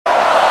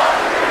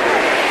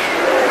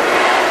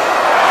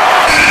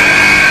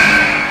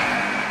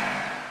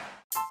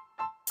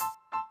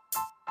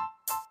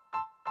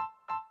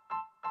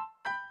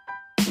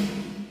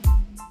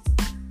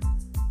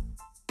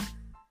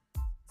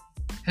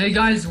Hey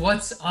guys,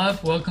 what's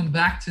up? Welcome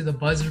back to the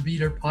Buzzer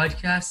Beater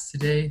podcast.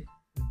 Today,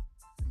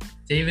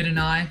 David and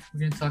we're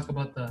going to talk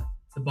about the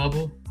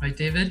bubble, right,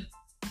 David?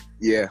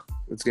 Yeah,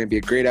 it's going to be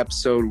a great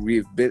episode.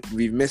 We've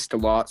missed a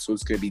lot, so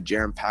it's going to be a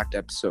jam-packed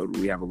episode.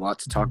 We have a lot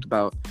to talk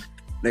about.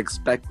 And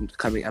expect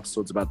coming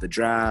episodes about the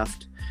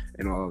draft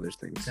and all other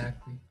things.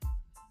 Exactly.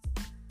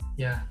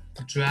 Yeah,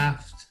 the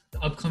draft,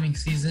 the upcoming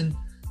season.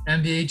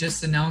 NBA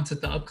just announced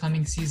that the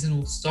upcoming season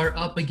will start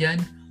up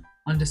again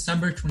on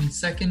December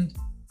 22nd.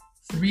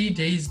 3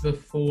 days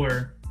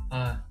before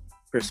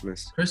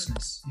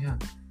Christmas. Yeah.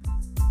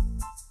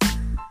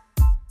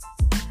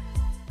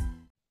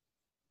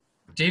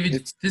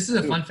 David, this is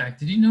a fun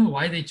fact. Did you know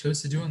why they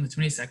chose to do it on the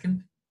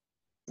 22nd?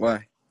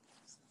 Why?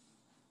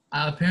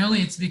 Apparently,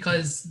 it's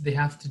because they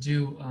have to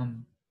do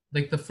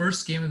the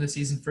first game of the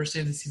season. First day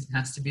of the season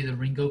has to be the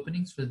ring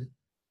openings for the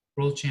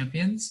world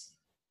champions,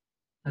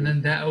 and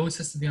then that always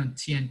has to be on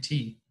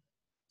TNT.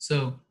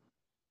 So,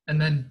 and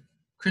then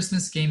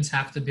Christmas games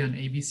have to be on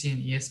ABC and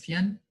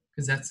ESPN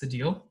because that's the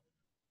deal.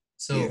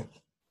 So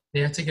They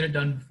have to get it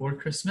done before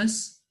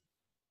Christmas.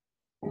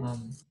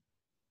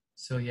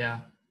 So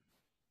yeah,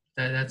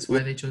 that's why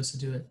they chose to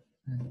do it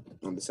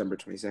on December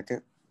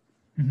 22nd.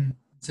 Mm-hmm.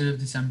 Instead of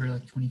December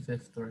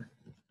 25th or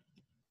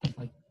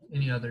like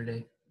any other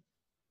day.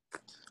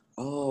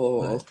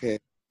 Okay.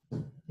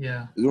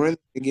 Yeah. Weren't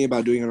they thinking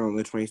about doing it on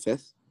the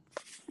 25th?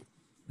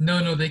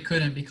 No, they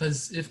couldn't,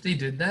 because if they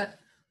did that,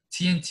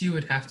 TNT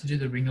would have to do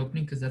the ring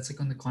opening because that's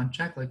on the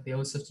contract. They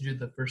always have to do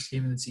the first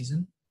game of the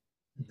season.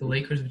 The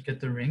Lakers would get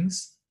the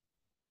rings.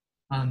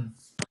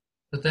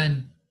 But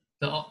then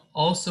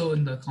also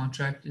in the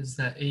contract is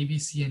that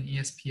ABC and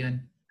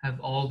ESPN have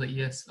all the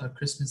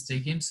Christmas Day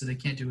games, so they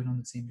can't do it on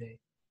the same day.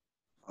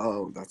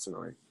 Oh, that's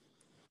annoying.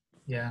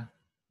 Yeah.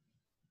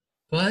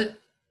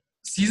 But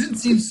season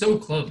seems so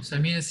close. I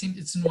mean, it's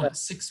in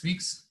 6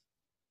 weeks?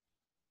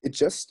 It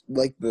just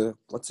the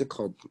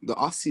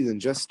off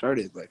season just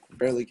started,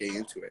 barely getting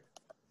into it.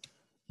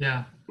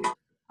 Yeah.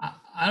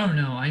 I don't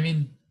know. I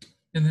mean,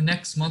 in the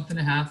next month and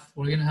a half,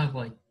 we're gonna have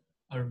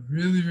a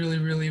really, really,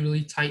 really,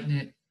 really tight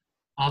knit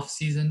off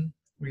season.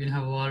 We're gonna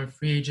have a lot of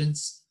free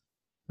agents.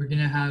 We're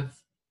gonna have.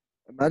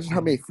 Imagine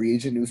how many free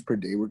agent news per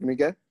day we're gonna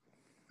get.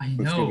 I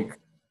know.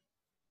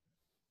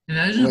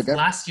 Imagine if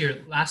last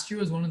year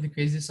was one of the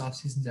craziest off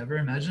seasons ever.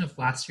 Imagine if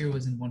last year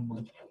was in 1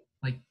 month,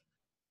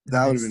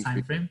 that would have been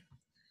time frame.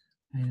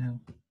 I know.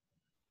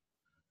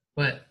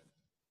 But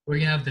we're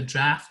going to have the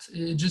draft.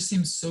 It just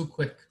seems so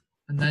quick.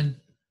 And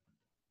then,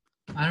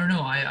 I don't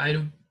know. I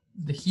don't.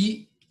 The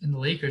Heat and the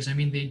Lakers, I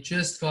mean, they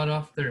just got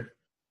off their.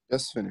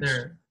 Just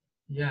finished.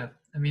 Yeah.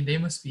 I mean, they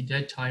must be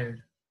dead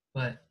tired.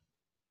 But.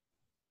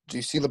 Do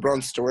you see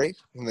LeBron's story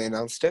when they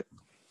announced it?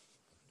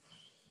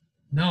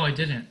 No, I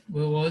didn't.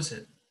 What was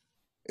it?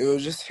 It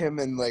was just him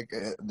and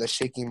the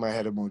shaking my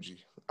head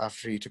emoji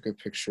after he took a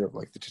picture of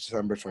the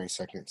December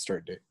 22nd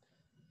start date.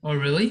 Oh,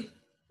 really?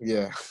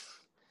 Yeah.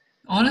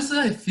 Honestly,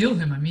 I feel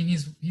him. I mean,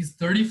 he's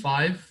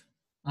 35.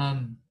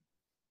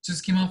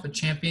 Just came off a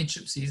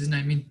championship season.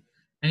 I mean,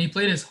 and he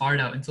played his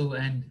heart out until the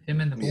end. Him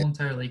and the whole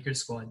entire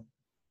Lakers squad.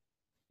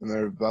 And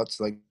they're about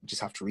to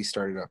just have to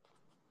restart it up.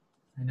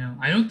 I know.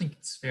 I don't think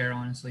it's fair,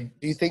 honestly.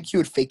 Do you think he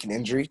would fake an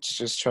injury to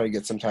just try to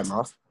get some time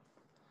off?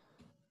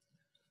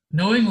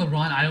 Knowing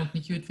LeBron, I don't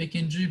think he would fake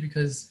injury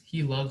because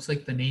he loves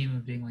the name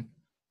of being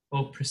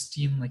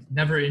pristine,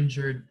 never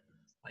injured,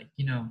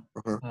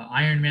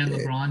 Iron Man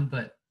LeBron.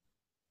 But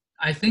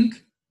I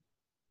think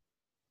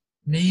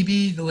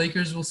maybe the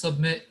Lakers will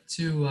submit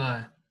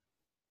to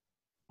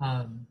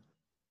Kawhi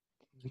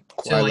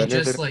Leonard.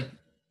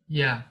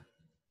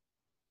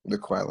 The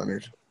Kawhi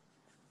Leonard.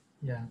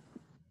 Yeah,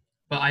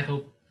 but I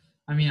hope.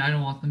 I mean, I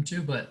don't want them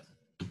to, but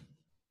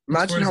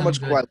imagine how much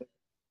Kawhi.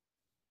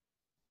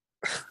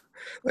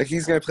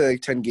 He's gonna play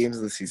 10 games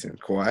of the season,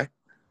 Kawhi.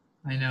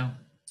 I know.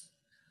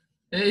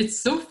 It's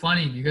so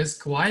funny because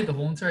Kawhi the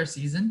whole entire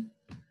season,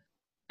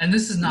 and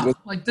this is not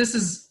this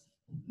is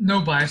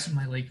no bias from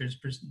my Lakers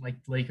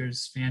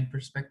fan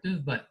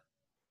perspective, but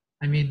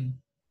I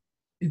mean,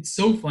 it's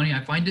so funny.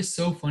 I find it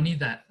so funny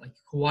that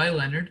Kawhi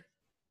Leonard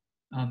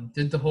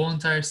did the whole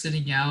entire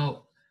sitting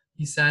out.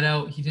 He sat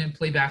out. He didn't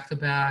play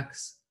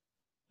back-to-backs.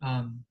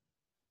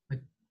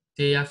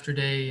 Day after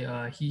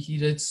day, he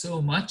did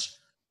so much.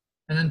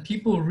 And then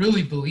people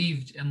really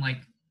believed and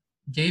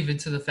gave it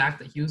to the fact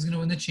that he was going to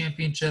win the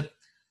championship.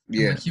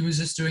 Yeah. And, he was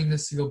just doing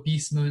this to go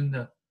beast mode in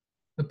the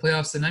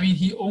playoffs. And I mean,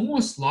 he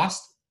almost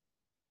lost.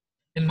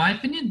 In my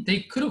opinion,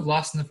 they could have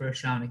lost in the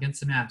first round against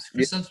the Mavs.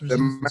 Kristaps was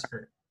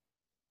hurt.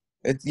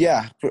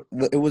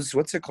 It was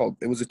what's it called?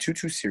 It was a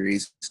 2-2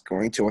 series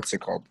going to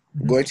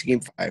going to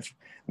Game 5.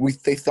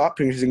 They thought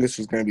Porzingis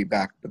was going to be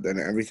back, but then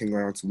everything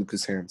went on to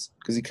Luka's hands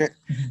because he can't.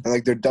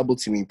 And they're double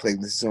teaming, playing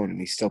this zone, and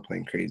he's still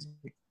playing crazy.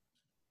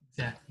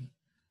 Exactly.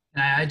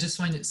 And I just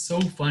find it so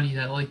funny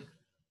that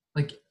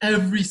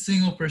every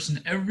single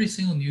person, every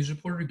single news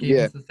reporter gave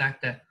into the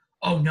fact that,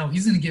 oh no,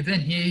 he's going to give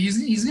in.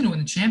 He's going to win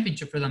the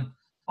championship for them.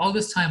 All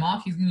this time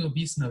off, he's going to go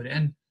beast mode.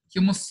 And he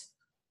almost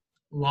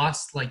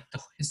lost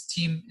his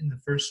team in the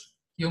first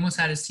He almost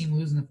had his team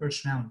lose in the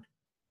first round.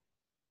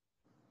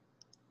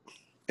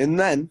 And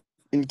then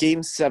in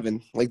Game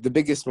 7, like the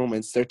biggest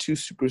moments, their two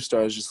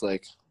superstars just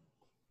like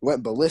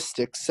went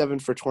ballistic, 7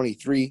 for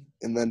 23,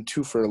 and then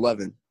 2 for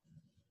 11.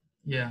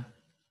 Yeah.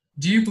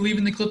 Do you believe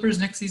in the Clippers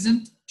next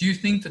season? Do you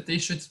think that they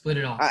should split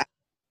it off? I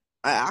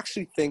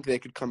actually think they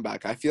could come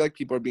back. I feel like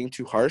people are being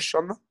too harsh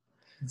on them.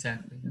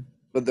 Exactly.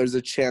 But there's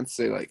a chance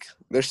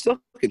they're still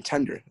a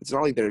contender. It's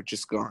not like they're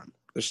just gone.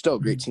 They're still a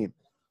great team.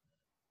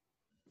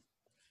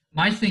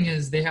 My thing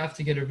is they have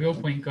to get a real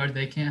point guard.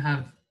 They can't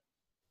have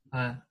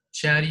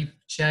Chatty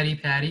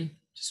Patty.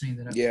 Just made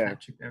that up. Yeah.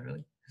 Patrick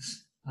Beverly.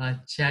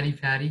 Chatty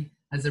Patty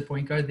as their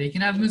point guard. They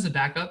can have him as a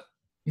backup.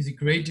 He's a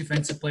great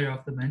defensive player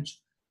off the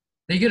bench.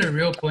 They get a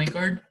real point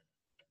guard.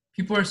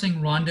 People are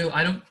saying Rondo.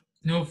 I don't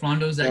know if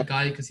Rondo's that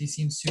guy because he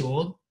seems too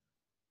old.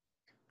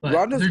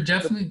 But they're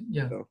definitely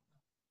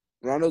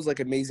Rondo's like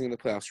amazing in the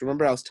playoffs.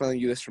 Remember, I was telling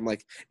you this from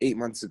like 8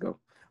 months ago.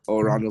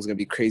 Oh, Rondo's gonna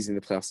be crazy in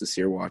the playoffs this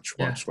year. Watch.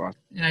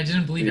 And I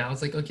didn't believe it. I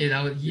was like, okay,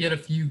 he had a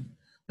few.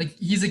 Like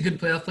he's a good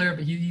playoff player,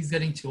 but he's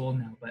getting too old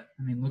now. But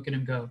I mean, look at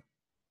him go.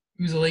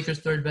 He was the Lakers'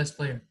 third best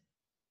player.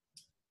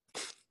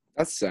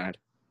 That's sad.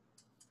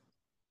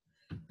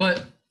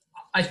 But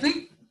I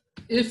think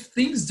if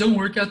things don't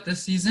work out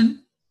this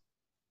season,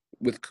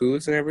 with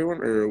Kuz and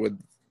everyone, or with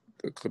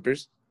the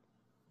Clippers?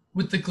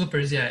 With the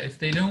Clippers, yeah. If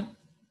they don't,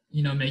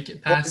 make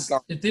it past,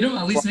 if they don't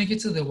at least make it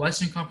to the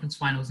Western Conference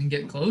Finals and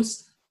get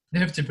close, they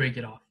have to break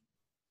it off.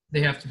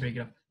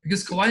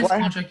 Because Kawhi's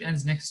contract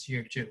ends next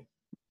year too.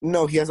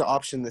 No, he has an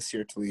option this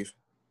year to leave.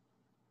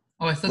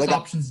 Oh, I thought the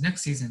option's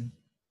next season.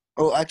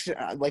 Oh, actually,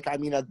 at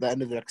the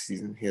end of the next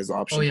season, he has an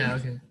option. Oh, yeah,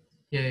 okay.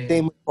 Yeah.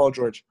 Same with Paul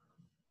George.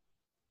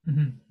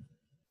 Mm-hmm.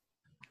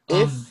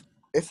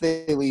 If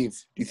they leave,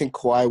 do you think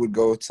Kawhi would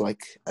go to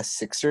like a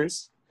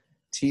Sixers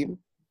team?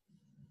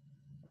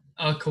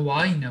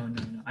 Kawhi, no.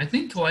 I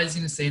think Kawhi's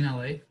going to stay in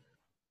LA.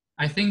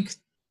 I think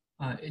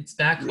it's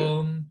back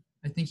home.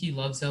 I think he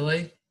loves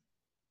LA.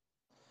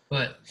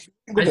 But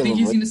I think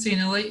he's going to stay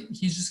in LA.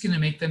 He's just going to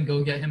make them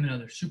go get him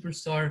another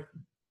superstar.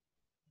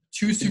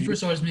 2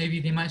 superstars maybe.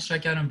 They might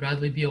strike out on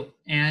Bradley Beal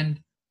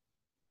and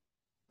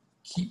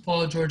keep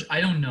Paul George.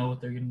 I don't know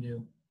what they're going to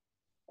do.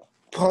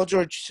 Paul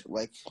George,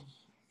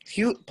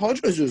 Paul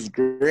George was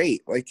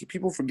great. Like,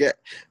 people forget,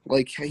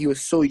 he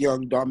was so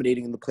young,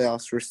 dominating in the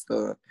playoffs versus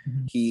the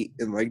Heat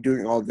and,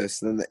 doing all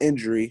this. And then the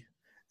injury,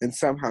 and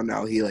somehow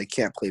now he,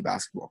 can't play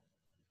basketball.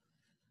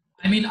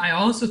 I mean, I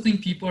also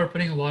think people are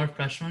putting a lot of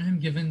pressure on him,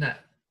 given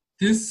that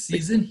this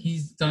season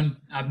he's done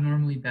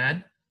abnormally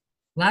bad.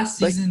 Last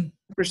season,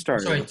 2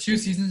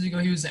 seasons ago,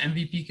 he was an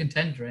MVP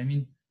contender. I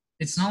mean,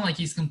 it's not like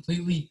he's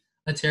completely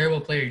a terrible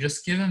player.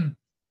 Just give him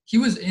 – he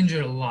was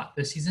injured a lot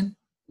this season.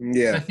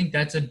 Yeah. So I think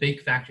that's a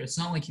big factor. It's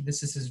not like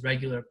this is his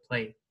regular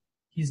play.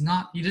 He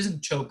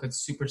doesn't choke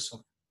as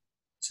superstar.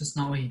 It's just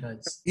not what he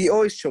does. He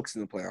always chokes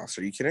in the playoffs.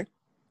 Are you kidding?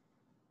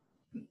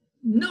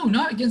 No,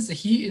 not against the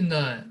Heat and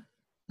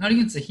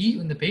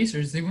the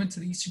Pacers. They went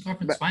to the Eastern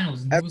Conference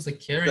Finals and he was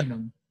carrying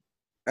them.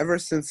 Ever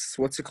since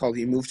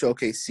he moved to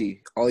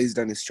OKC, all he's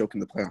done is choke in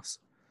the playoffs.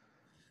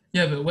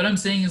 Yeah, but what I'm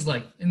saying is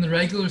in the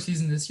regular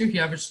season this year, he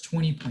averaged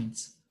 20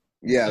 points.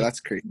 Yeah,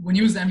 that's crazy. When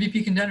he was the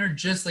MVP contender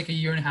just a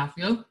year and a half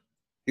ago,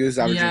 he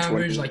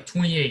averaged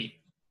 28.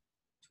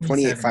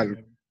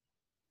 28-5.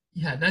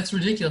 Yeah, that's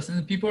ridiculous.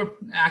 And people are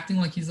acting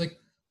like he's a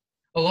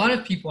lot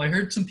of people. I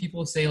heard some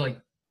people say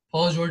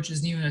Paul George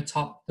isn't even a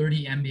top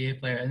 30 NBA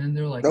player, and then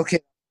they're like, okay,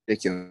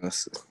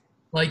 ridiculous.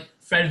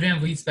 Fred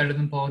VanVleet's better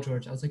than Paul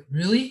George. I was like,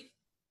 really?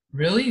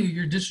 Really?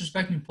 You're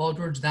disrespecting Paul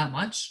George that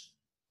much?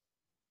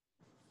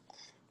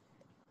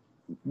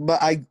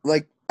 But I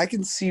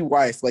can see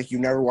why if you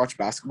never watched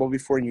basketball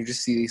before and you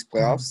just see these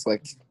playoffs,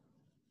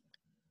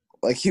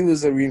 he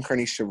was a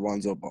reincarnation of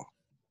Lonzo Ball.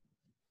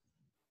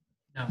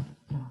 No.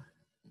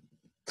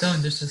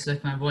 Don't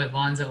disrespect my boy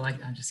Lonzo that.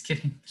 I'm just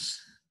kidding.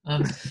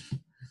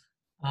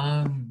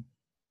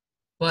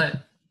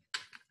 But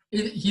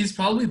he's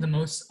probably the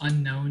most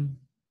unknown,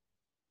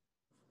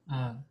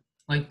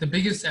 the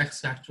biggest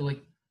X factor.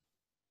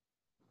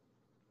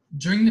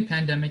 During the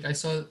pandemic, I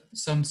saw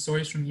some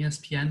stories from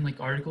ESPN,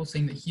 articles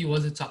saying that he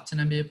was a top 10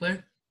 NBA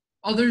player.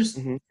 Others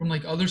from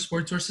other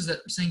sports sources that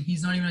are saying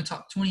he's not even a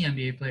top 20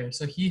 NBA player.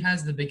 So he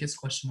has the biggest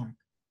question mark,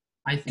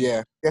 I think.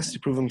 Yeah, he has to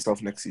prove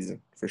himself next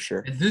season for sure.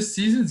 And this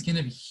season is going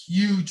to be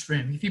huge for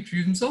him. If he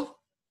proves himself,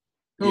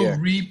 he'll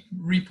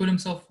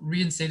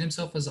reinstate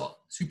himself as a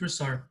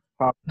superstar.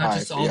 Not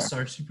just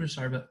all-star,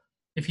 superstar. But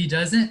if he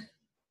doesn't,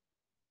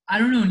 I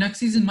don't know. Next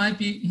season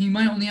he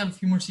might only have a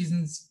few more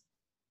seasons.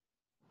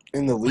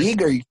 In the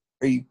league? Are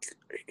you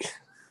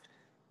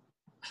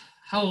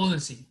How old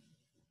is he?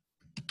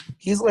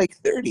 He's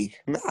 30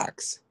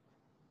 max.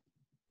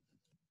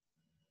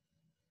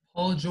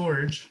 Paul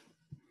George,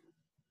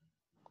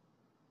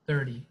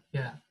 30.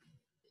 Yeah,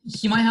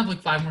 he might have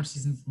 5 more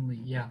seasons in the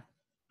league. Yeah.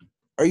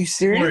 Are you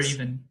serious?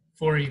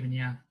 4 even.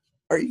 Yeah.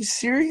 Are you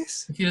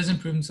serious? If he doesn't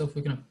prove himself,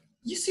 look at him.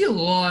 You see a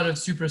lot of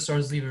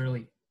superstars leave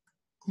early.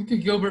 Look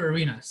at Gilbert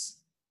Arenas.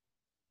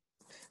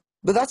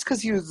 But that's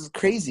because he was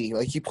crazy.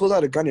 Like, he pulled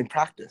out a gun in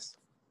practice.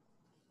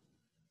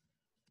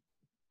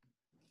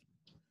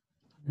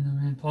 You know,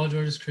 man, Paul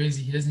George is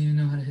crazy. He doesn't even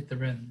know how to hit the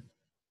rim.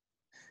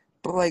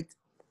 But, like,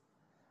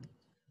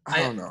 I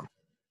don't know.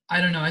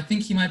 I don't know. I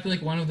think he might be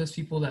like one of those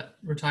people that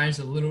retires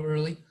a little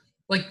early.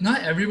 Like,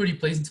 not everybody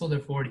plays until they're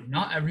 40.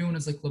 Not everyone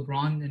is like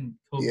LeBron and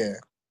Kobe. Yeah.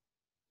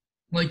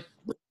 Like,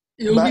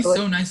 it would be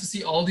so nice to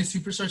see all these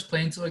superstars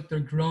play until like they're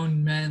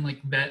grown men,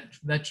 like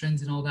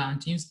veterans and all that on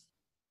teams.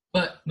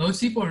 But most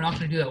people are not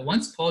going to do that.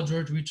 Once Paul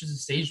George reaches a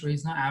stage where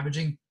he's not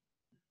averaging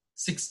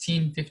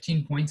 16,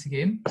 15 points a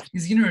game,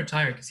 he's going to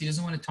retire because he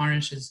doesn't want to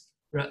tarnish his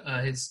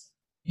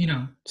you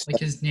know, like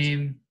his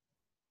name,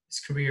 his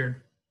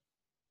career.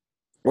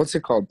 What's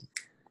it called?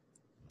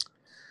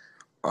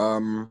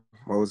 What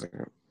was it?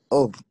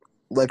 Oh,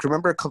 like,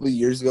 remember a couple of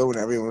years ago when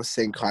everyone was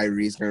saying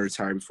Kyrie's going to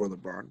retire before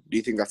LeBron? Do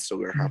you think that's still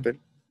going to happen?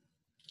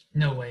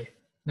 No way.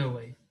 No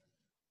way.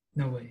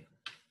 No way.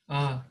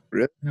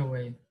 Really? No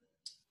way.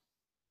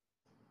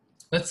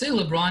 Let's say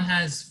LeBron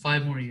has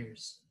 5 more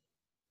years,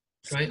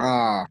 right?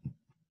 I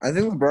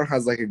think LeBron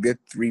has like a good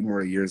 3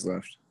 more years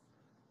left.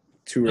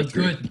 2 or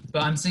 3. Good,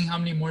 but I'm saying how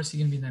many more is he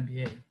going to be in the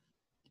NBA?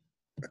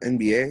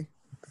 NBA?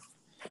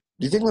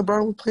 Do you think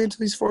LeBron will play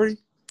until he's 40?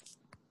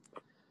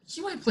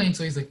 He might play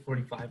until he's like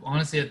 45.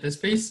 Honestly, at this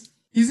pace,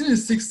 he's in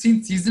his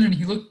 16th season, and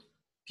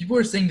people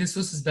are saying this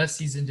was his best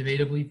season,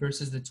 debatably,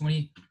 versus the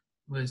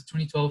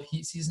 2012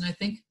 Heat season, I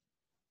think.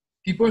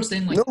 People are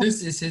saying, like,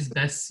 this is his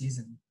best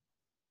season.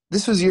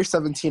 This was year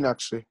 17,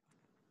 actually.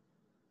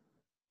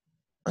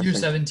 Year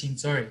 17,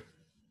 sorry.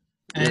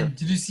 And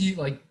did you see,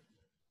 like,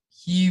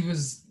 he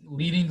was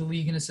leading the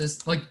league in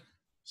assists? Like,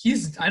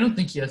 I don't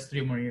think he has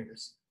 3 more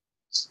years.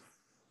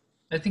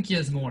 I think he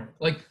has more.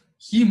 Like,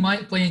 he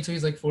might play until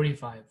he's, like,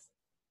 45.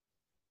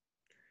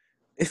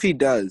 If he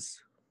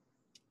does,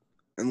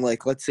 and,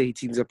 like, let's say he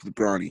teams up with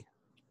Bronny,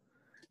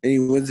 and he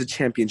wins a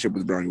championship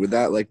with Bronny, would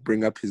that, like,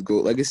 bring up his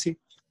GOAT legacy?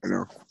 Or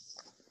no?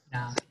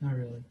 Nah, not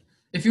really.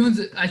 If he wins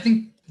it, I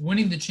think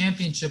winning the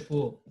championship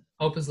will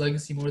help his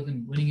legacy more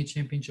than winning a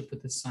championship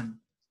with his son.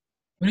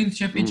 Winning the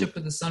championship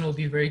with his son will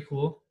be very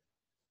cool.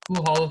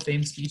 Cool Hall of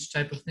Fame speech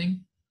type of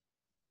thing.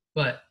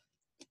 But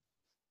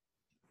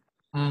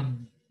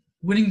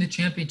winning the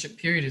championship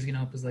period is going to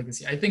help his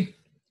legacy. I think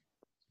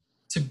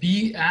to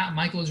be at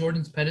Michael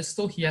Jordan's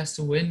pedestal, he has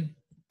to win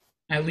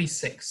at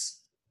least 6.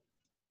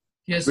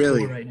 He has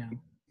 4 right now.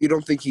 You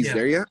don't think he's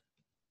there yet?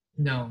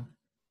 No.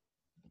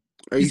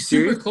 Are you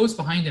serious? Super close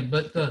behind him,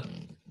 but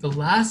the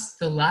last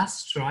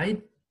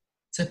stride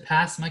to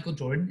pass Michael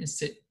Jordan is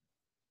to,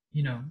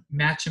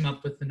 match him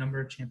up with the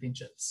number of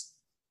championships.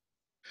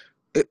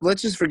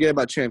 Let's just forget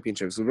about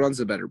championships. LeBron's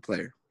a better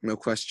player. No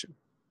question.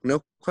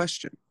 No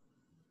question.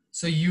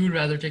 So you would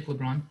rather take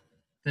LeBron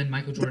than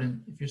Michael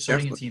Jordan if you're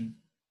starting a team?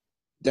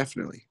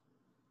 Definitely.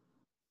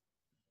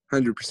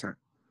 100%.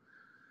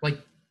 Like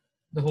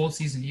the whole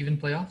season, even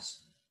playoffs?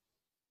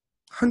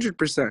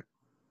 100%. What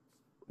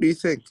do you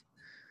think?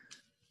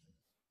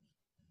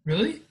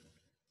 Really?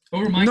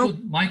 Over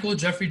Michael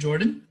Jeffrey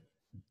Jordan?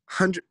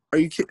 100.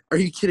 Are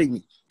you kidding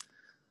me?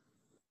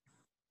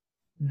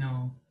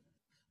 No.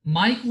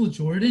 Michael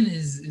Jordan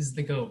is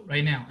the GOAT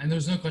right now, and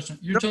there's no question.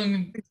 You're telling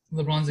me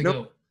LeBron's the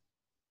GOAT?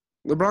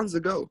 LeBron's the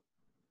GOAT.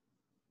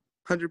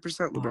 100%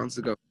 LeBron's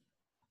the GOAT.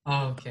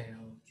 Okay.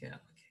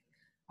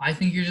 I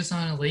think you're just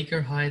on a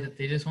Laker high that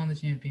they just won the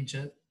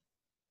championship.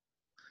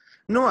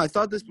 No, I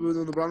thought this when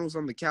LeBron was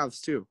on the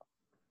Cavs too.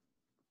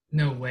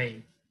 No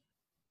way.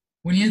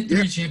 When he had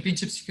 3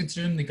 championships, you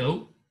consider him the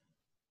GOAT?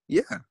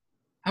 Yeah.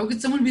 How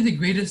could someone be the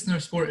greatest in their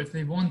sport if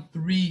they've won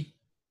 3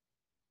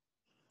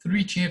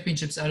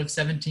 championships out of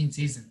 17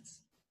 seasons?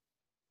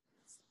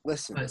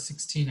 Listen.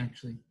 16,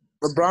 actually.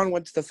 LeBron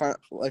went to the final.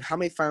 Like, how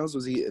many finals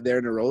was he there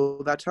in a row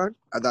at that time?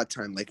 At that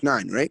time, like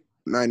 9, right?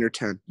 9 or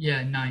 10.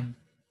 Yeah, 9.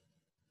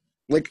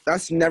 Like,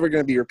 that's never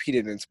going to be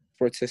repeated in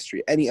sports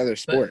history, any other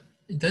sport.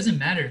 But it doesn't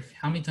matter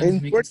how many times you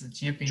make it to the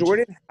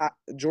championship.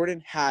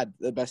 Jordan had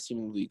the best team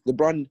in the league.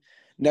 LeBron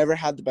never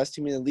had the best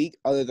team in the league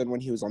other than when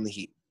he was on the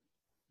Heat.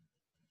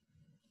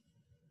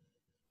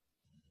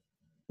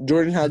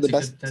 Jordan had the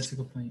best. That's a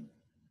good point.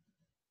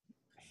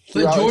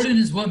 But Jordan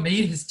is what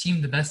made his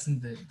team the best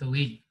in the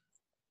league.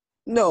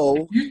 No.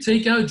 If you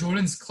take out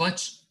Jordan's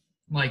clutch,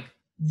 like,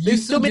 you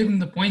still give him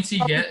the points he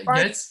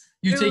gets.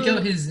 You take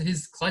out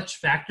his clutch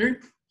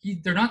factor,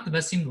 they're not the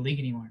best team in the league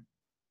anymore.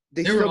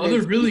 There were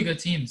other really good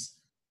teams.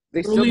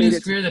 Early in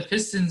his career, the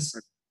Pistons.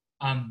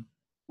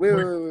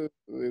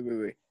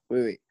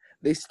 Wait.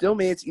 They still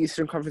made it to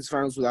Eastern Conference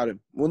Finals without him.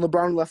 When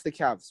LeBron left the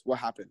Cavs, what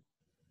happened?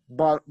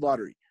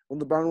 Lottery. When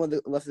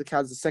LeBron left the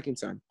Cavs the second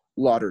time,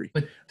 lottery.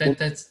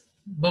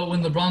 But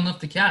when LeBron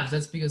left the Cavs,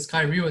 that's because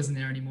Kyrie wasn't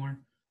there anymore.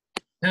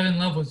 Kevin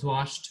Love was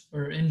washed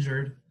or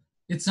injured.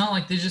 It's not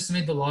like they just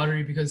made the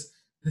lottery because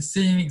the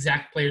same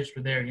exact players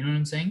were there. You know what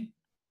I'm saying?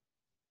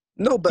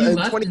 No, but he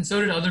left, and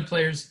so did other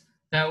players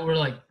that were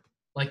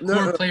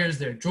core players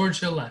there. George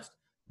Hill left.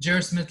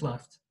 J.R. Smith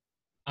left.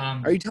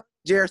 Are you telling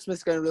me J.R.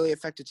 Smith's going to really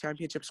affect a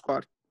championship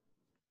squad?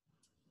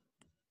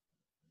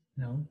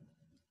 No.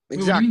 Wait,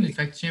 what do you mean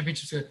Exactly. affect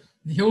championships?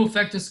 He'll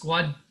affect the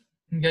squad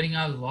from getting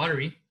out of the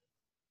lottery.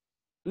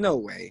 No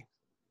way.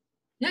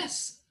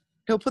 Yes.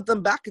 He'll put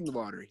them back in the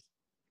lottery.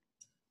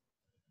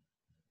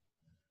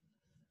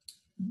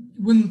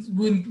 When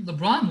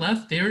LeBron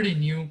left, they already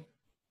knew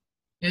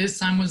his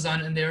time was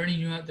done, and they already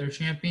knew that their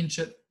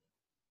championship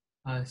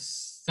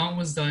stunt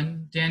was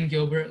done. Dan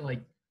Gilbert,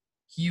 like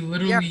he Yeah,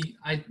 literally,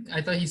 I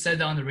thought he said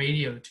that on the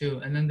radio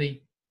too, and then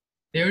they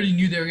already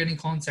knew they were getting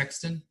Colin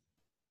Sexton.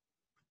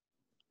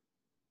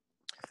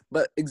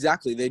 but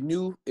exactly. They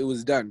knew it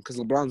was done because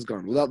LeBron's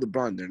gone. Without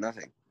LeBron, they're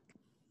nothing.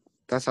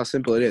 That's how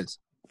simple it is.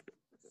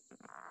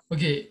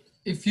 Okay,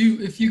 if you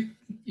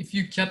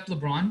kept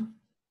LeBron,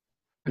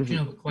 actually Mm-hmm.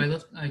 no, but Kawhi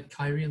left.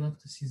 Kyrie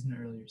left the season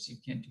earlier, so you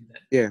can't do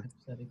that. Yeah.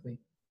 Hypothetically,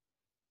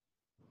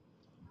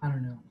 I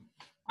don't know.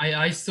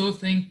 I still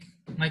think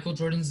Michael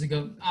Jordan's the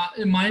GOAT.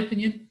 In my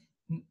opinion,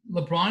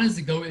 LeBron is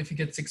the GOAT if he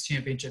gets 6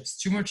 championships.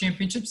 2 more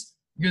championships,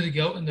 you're the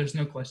GOAT, and there's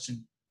no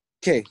question.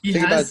 Okay,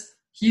 think about.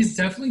 He's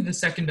definitely the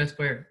second best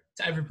player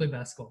to ever play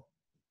basketball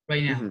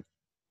right now. Mm-hmm.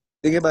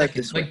 Think about it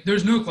Second. this way. Like,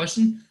 there's no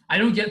question. I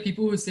don't get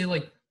people who say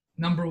like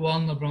number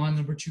 1 LeBron,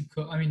 number 2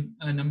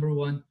 number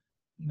 1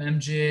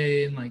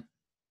 MJ, and like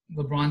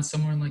LeBron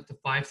somewhere in like the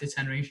 5 to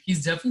 10 range.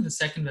 He's definitely the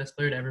second best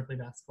player to ever play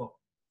basketball.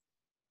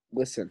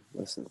 Listen.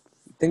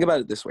 Think about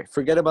it this way.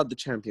 Forget about the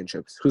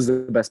championships. Who's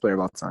the best player of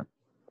all time?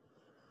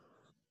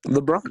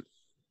 LeBron.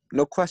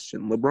 No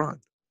question, LeBron.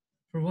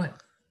 For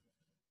what?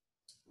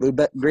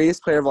 The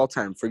greatest player of all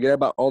time. Forget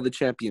about all the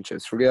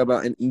championships. Forget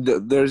about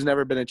there's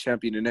never been a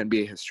champion in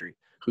NBA history.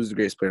 Who's the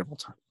greatest player of all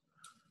time?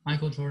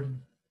 Michael Jordan.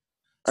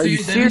 Are So you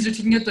that means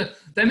serious?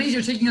 that means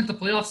you're taking at the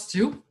playoffs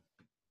too?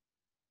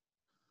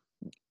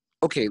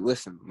 Okay,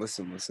 listen.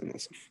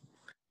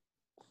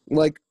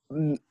 Like,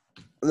 no,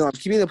 I'm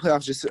keeping the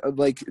playoffs. Just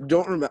like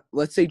don't remember.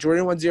 Let's say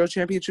Jordan won 0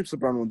 championships.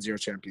 LeBron won 0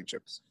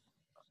 championships.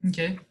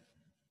 Okay.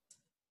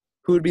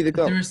 Who would be the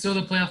But there GOAT? is still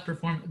the playoff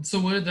performance. So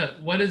the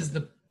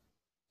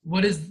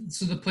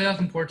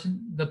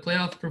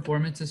playoff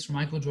performances for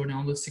Michael Jordan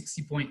on those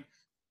 60-point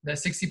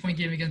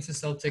game against the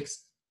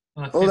Celtics,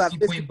 That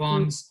 50-point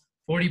bombs,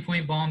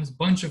 40-point bombs,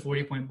 bunch of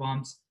 40-point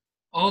bombs.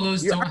 All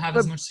those You're don't have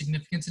as much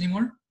significance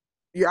anymore.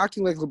 You're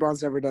acting like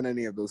LeBron's never done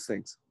any of those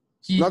things.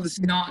 Not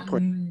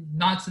Point.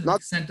 not to the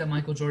extent that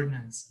Michael Jordan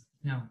has.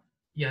 No,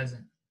 he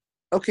hasn't.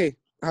 Okay,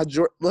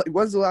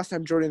 when's the last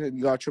time Jordan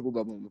got a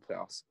triple-double in the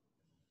playoffs?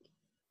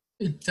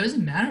 It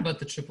doesn't matter about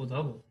the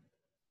triple-double.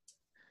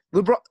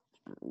 LeBron.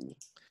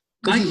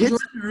 Michael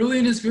Jordan early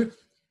in his career.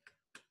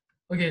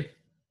 Okay.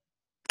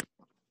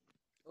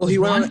 Well, he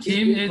went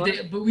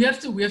on. But we have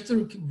to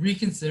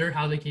reconsider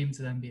how they came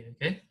to the NBA.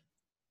 Okay.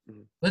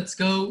 Mm-hmm. Let's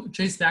go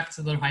trace back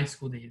to their high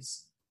school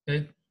days.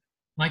 Okay.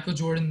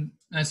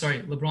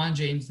 LeBron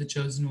James, the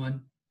chosen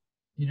one.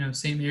 You know,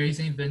 St. Mary,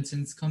 St.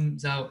 Vincent's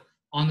comes out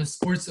on the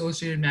Sports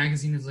Illustrated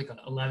magazine as like an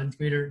 11th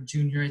grader,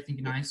 junior, I think,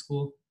 in high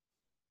school.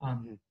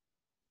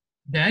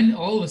 Then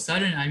all of a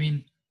sudden, I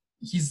mean,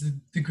 he's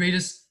the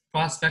greatest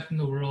prospect in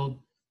the world.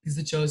 He's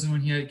the chosen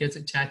one. He gets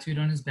it tattooed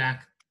on his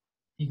back.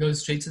 He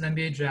goes straight to the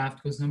NBA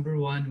draft, goes number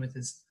 1 with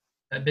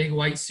that big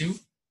white suit.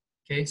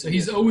 Okay, so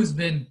he's always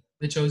been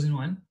the chosen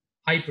one.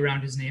 Hype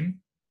around his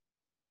name.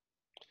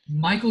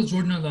 Michael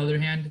Jordan, on the other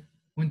hand,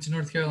 went to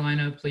North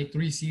Carolina, played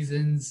 3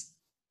 seasons,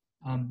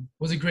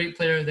 was a great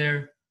player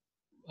there.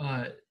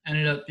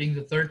 Ended up being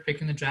the 3rd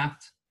pick in the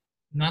draft,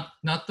 not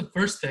the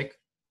 1st pick,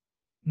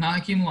 not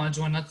Hakeem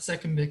Olajuwon, not the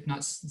 2nd pick,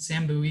 not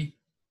Sam Bowie,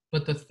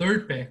 but the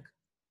 3rd pick.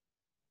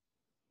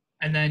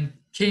 And then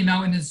came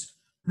out in his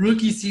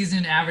rookie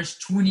season,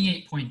 averaged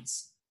 28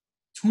 points.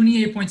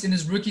 28 points in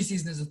his rookie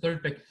season as a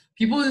 3rd pick.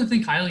 People didn't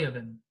think highly of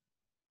him.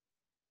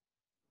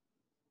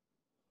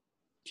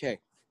 Okay.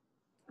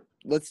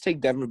 Let's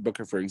take Devin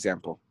Booker, for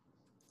example.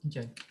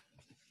 Okay.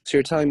 So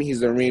you're telling me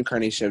he's the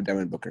reincarnation of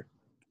Devin Booker?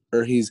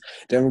 Or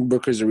Devin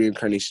Booker's a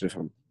reincarnation of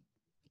him? You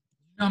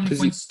know how many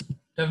points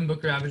Devin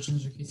Booker averaged in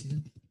his rookie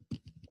season?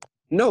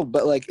 No,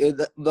 but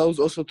that was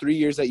also 3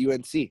 years at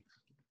UNC.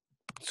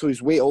 So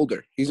he's way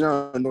older. He's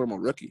not a normal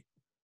rookie.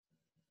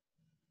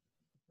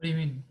 What do you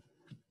mean?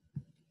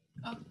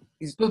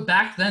 But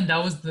back then,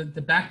 that was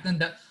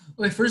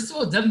first of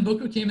all, Devin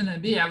Booker came in the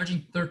NBA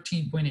averaging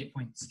 13.8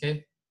 points,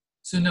 okay?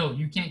 So, no,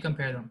 you can't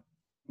compare them.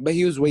 But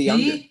he was way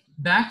younger.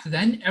 Back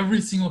then,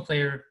 every single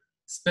player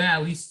spent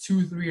at least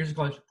 2-3 years of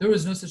college. There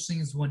was no such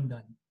thing as one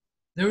done.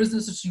 There was no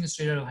such thing as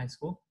straight out of high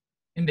school.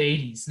 In the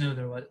 80s, no,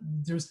 there was.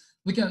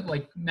 Look at,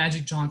 like,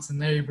 Magic Johnson,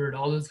 Larry Bird,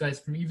 all those guys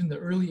from even the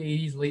early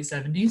 80s, late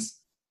 70s.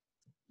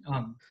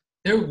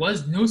 There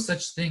was no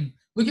such thing.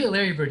 Look at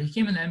Larry Bird. He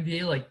came in the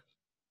NBA,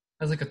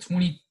 as like a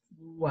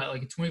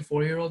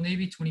 24-year-old,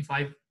 maybe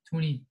 25,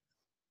 20.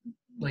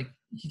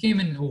 He came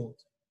in old.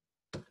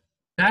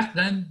 Back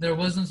then, there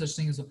was no such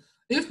thing as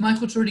if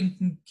Michael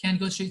Jordan can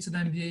go straight to the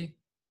NBA,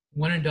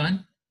 one and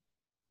done.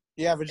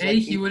 He averaged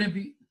he wouldn't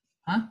be,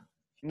 huh?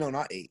 No,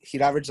 not 8.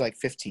 He'd average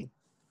 15.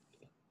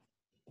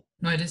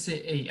 No, I didn't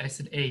say 8. I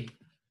said A.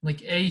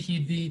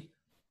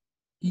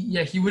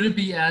 He wouldn't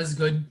be as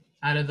good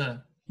out of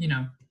the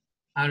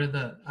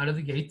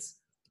gates.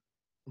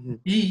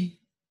 B,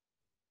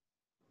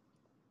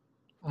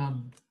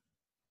 um,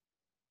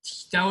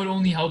 that would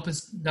only help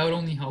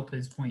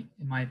his point,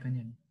 in my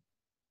opinion.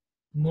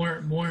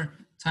 More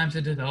time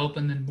to develop,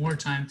 and then more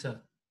time to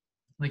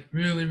like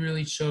really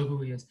really show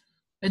who he is.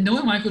 And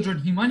knowing Michael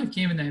Jordan, he might have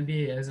came in the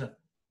NBA as a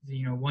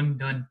one and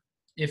done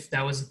if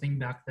that was a thing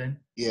back then.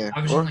 Yeah.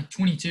 Averaging Or like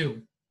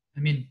 22. I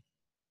mean,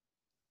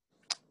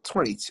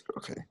 22.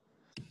 Okay.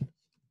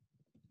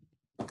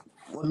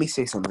 Let me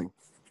say something.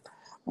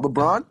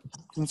 LeBron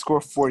can score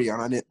 40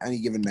 on any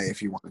given night if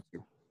he wanted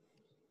to.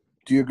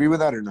 Do you agree with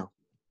that or no?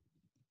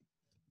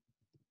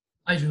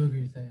 I do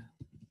agree with that. Yeah.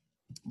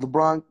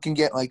 LeBron can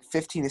get like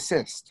 15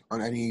 assists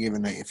on any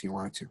given night if he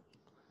wanted to.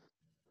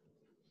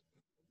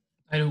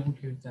 I don't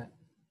agree with that.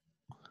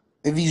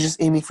 If he's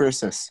just aiming for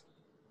assists.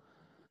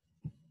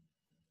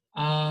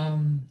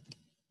 Yeah.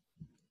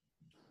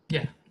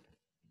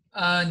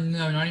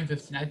 No, not even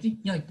 15. I think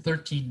like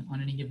 13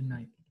 on any given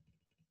night.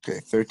 Okay,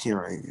 13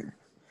 on any given.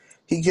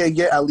 He can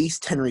get at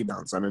least 10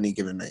 rebounds on any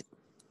given night.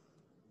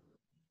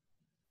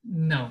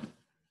 No.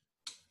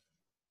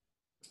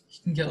 He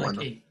can get Why like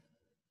not? 8.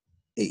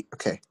 8,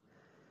 okay.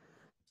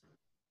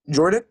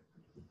 Jordan?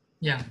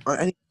 Yeah. On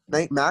any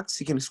night max,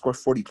 he can score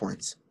 40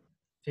 points.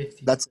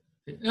 50. That's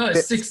No,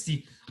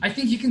 60. I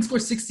think he can score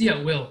 60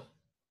 at will.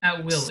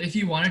 At will. If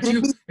he wanted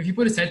to, if he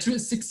put his head to it,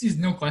 60 is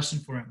no question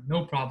for him.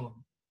 No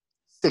problem.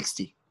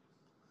 60.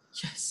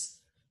 Yes.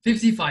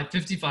 55.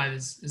 55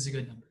 is a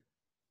good number.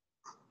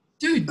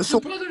 Dude, So,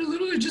 the brother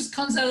literally just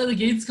comes out of the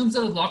gates, comes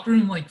out of the locker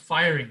room like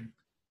firing.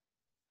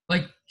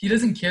 Like he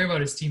doesn't care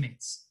about his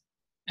teammates.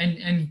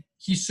 And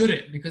he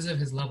shouldn't because of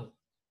his level.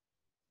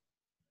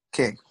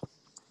 okay.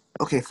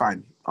 Okay,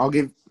 fine. I'll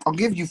give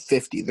you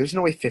 50. There's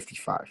no way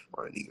 55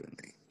 on any given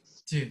night.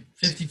 Dude,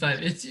 55.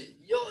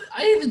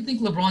 I even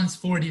think LeBron's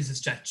 40 is a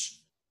stretch.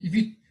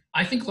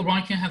 I think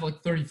LeBron can have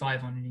like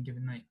 35 on any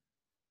given night.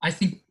 I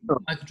think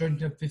Michael Jordan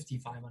can have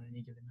 55 on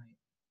any given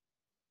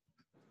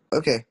night.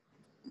 Okay.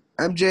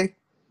 MJ,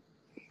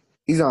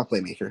 he's not a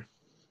playmaker.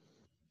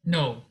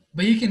 No,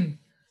 but he can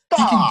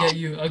get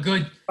you a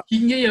good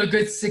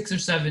 6 or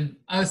 7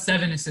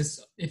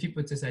 assists if he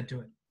puts his head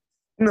to it.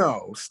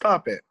 No,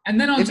 stop it. And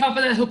then on top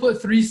of that, he'll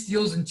put 3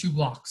 steals and 2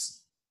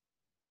 blocks.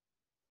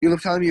 You're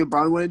telling me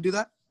LeBron wouldn't do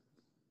that?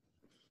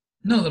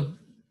 No,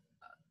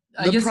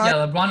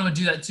 LeBron would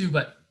do that too,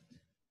 but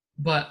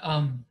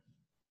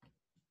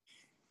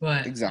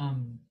exactly.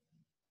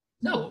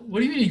 no. What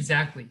do you mean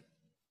exactly?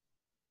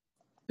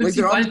 Like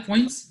 55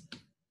 points?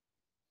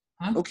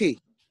 Huh? Okay.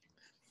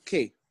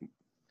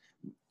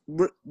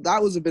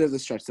 That was a bit of a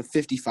stretch, the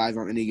 55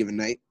 on any given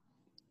night.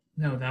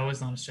 No, that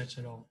was not a stretch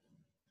at all.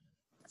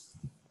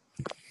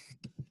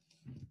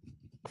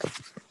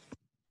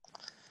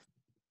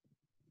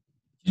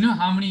 Do you know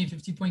how many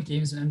 50-point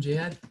games MJ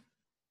had?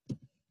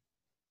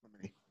 How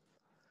many?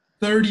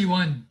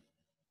 31.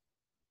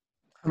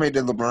 How many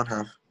did LeBron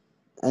have?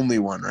 Only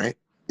one, right?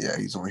 Yeah,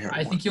 he's only had one.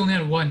 I think he only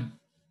had 1.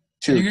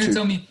 2. You're going to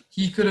tell me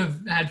he could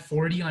have had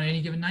 40 on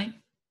any given night?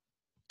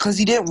 Because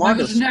he didn't want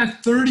Michael to. Jordan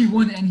had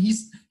 31, and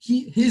his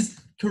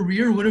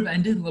career would have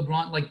ended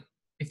LeBron. Like,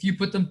 if you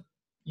put them,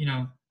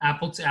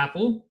 apple to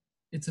apple,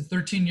 it's a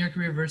 13-year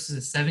career versus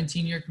a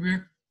 17-year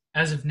career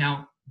as of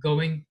now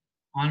going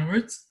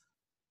onwards.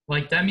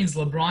 Like, that means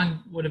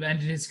LeBron would have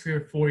ended his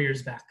career 4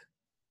 years back.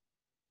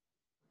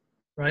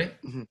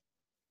 Right? Mm-hmm.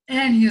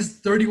 And he has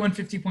 31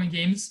 50-point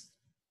games.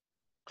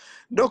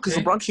 No, because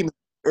LeBron came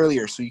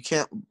earlier, so you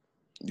can't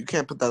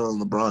put that on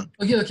LeBron.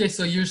 Okay.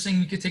 So you're saying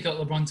you could take out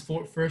LeBron's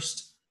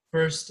first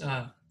 4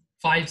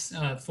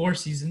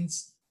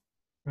 seasons,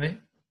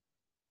 right?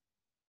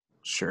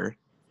 Sure.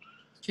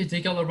 Okay,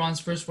 take out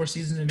LeBron's first 4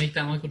 seasons and make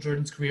that Michael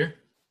Jordan's career.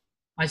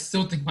 I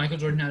still think Michael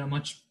Jordan had a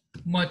much,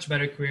 much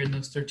better career in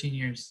those 13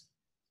 years.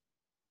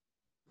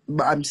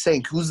 But I'm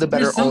saying, who's the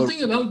better? There's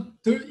something about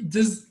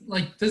does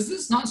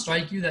this not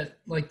strike you that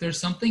like there's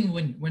something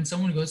when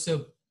someone goes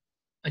to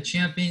a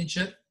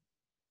championship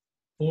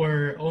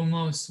for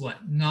almost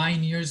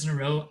 9 years in a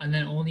row and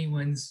then only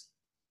wins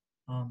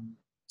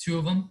 2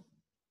 of them,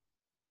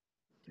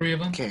 3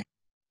 of them. Okay,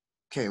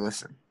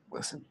 listen.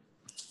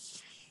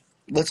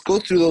 Let's go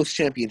through those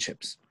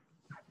championships.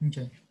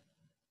 Okay.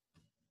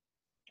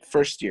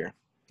 First year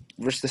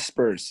versus the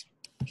Spurs.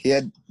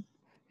 Who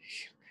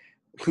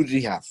did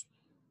he have?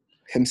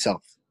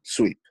 Himself.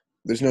 Sweep.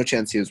 There's no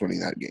chance he was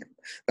winning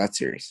that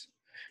series.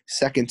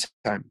 Second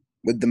time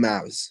with the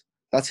Mavs.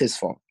 That's his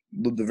fault.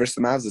 Versus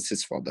the Mavs, that's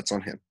his fault. That's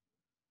on him.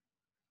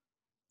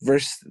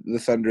 Versus the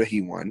Thunder,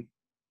 he won.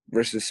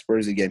 Versus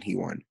Spurs again, he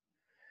won.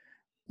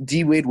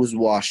 D-Wade was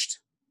washed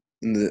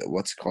in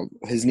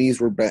his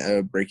knees were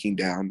breaking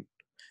down,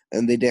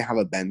 and they didn't have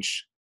a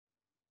bench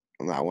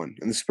on that one.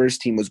 And the Spurs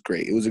team was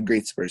great. It was a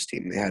great Spurs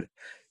team. They had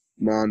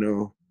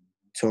Manu,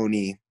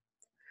 Tony,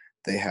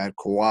 they had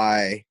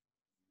Kawhi,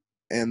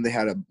 and they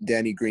had a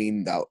Danny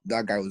Green.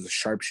 That guy was a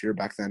sharpshooter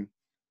back then.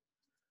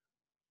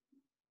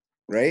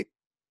 Right?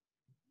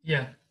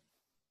 Yeah.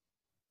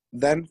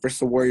 Then versus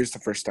the Warriors the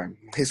first time.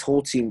 His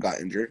whole team got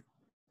injured,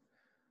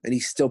 and he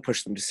still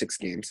pushed them to 6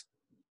 games.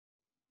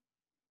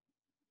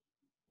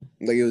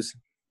 Like it was.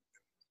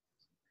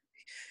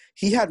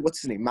 He had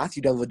what's his name,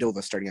 Matthew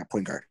Dellavedova starting at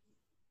point guard.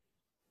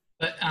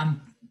 But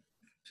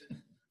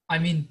I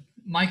mean,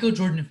 Michael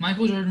Jordan. If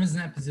Michael Jordan was in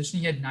that position,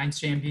 he had 9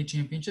 NBA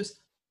championships.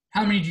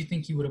 How many do you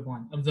think he would have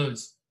won of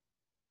those?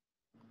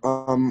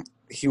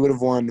 He would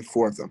have won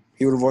 4 of them.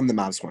 He would have won the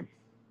Mavs one.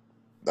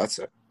 That's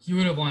it. He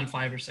would have won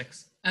 5 or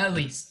 6 at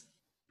least.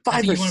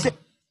 5 or 6.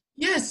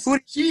 Yes,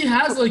 he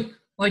has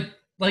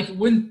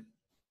when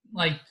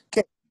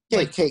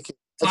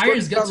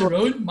Tires gets a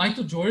road.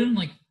 Michael Jordan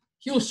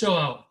he'll show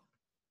out.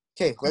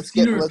 Okay,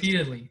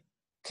 repeatedly.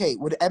 Okay,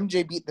 would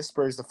MJ beat the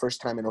Spurs the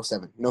first time in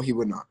 07? No, he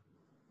would not.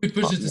 He would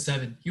push it to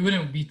 7. He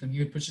wouldn't beat them. He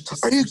would push it to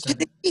 6 Are you or 7.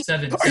 kidding me?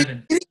 7. Are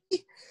 7. You kidding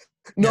me?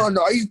 No,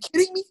 are you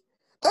kidding me?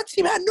 That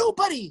team had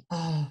nobody.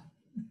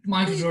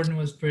 Michael Jordan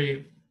was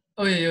pretty.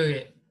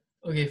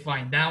 Okay,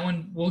 fine. That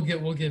one we'll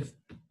give.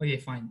 Okay,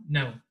 fine.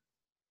 No.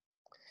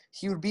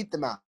 He would beat the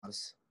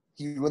Mavs.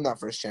 He would win that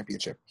first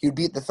championship. He would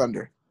beat the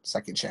Thunder,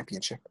 second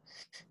championship.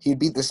 He would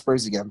beat the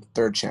Spurs again,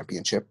 third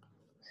championship.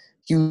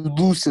 He would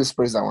lose to the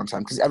Spurs that one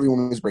time because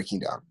everyone was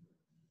breaking down.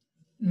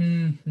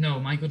 No,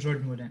 Michael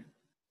Jordan wouldn't.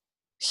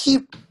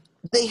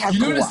 They have. You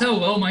notice how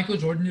well Michael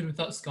Jordan did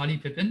without Scottie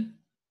Pippen?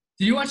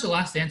 Did you watch the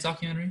Last Dance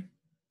documentary?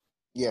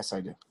 Yes,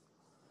 I did.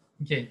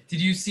 Okay.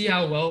 Did you see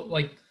how well,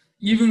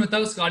 even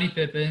without Scottie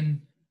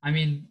Pippen, I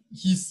mean,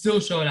 he still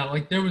showed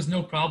out. There was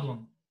no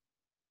problem.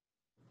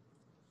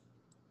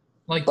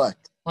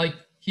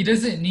 He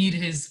doesn't need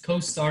his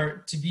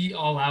co-star to be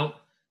all out.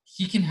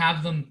 He can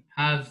have them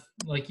have,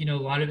 a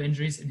lot of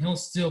injuries, and he'll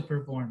still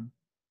perform.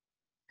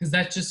 Because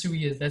that's just who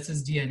he is. That's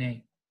his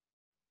DNA.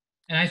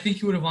 And I think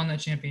he would have won that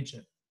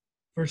championship.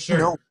 For sure.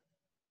 No.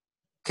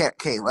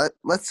 Okay,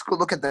 let's go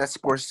look at the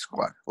Spurs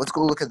squad. Let's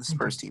go look at the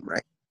Spurs team,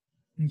 right?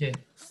 Okay.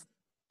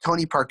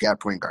 Tony Parker at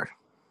point guard.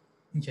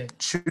 Okay.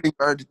 Shooting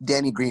guard,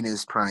 Danny Green in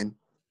his prime.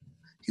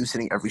 He was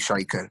hitting every shot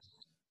he could.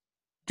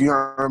 Do you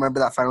not remember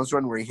that finals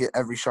run where he hit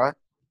every shot?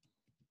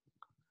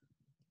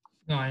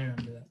 No, I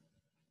remember that.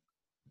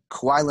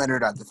 Kawhi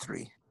Leonard at the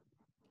 3.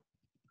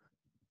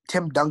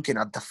 Tim Duncan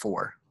at the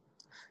 4.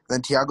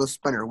 Then Thiago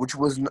Spinner,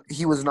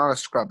 he was not a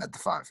scrub at the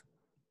 5.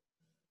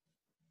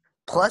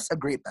 Plus a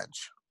great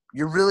bench.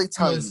 You're really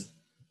telling me.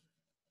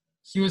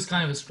 He was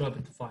kind of a scrub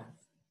at the 5.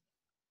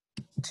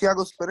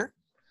 Thiago Spinner?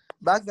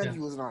 Back then, he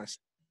was not a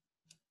scrub.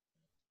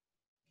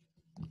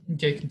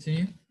 Okay,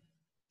 continue.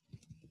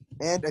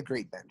 And a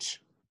great bench.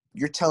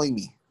 You're telling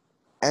me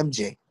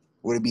MJ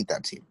would have beat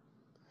that team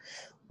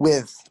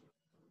with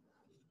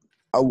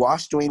a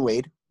washed Dwayne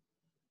Wade,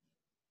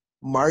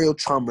 Mario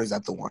Chalmers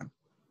at the 1.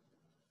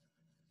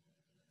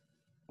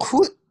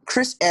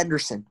 Chris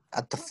Anderson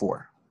at the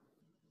 4.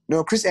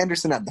 No, Chris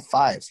Anderson at the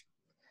 5.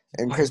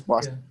 And Chris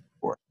Boston at the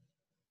 4.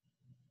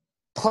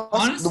 Plus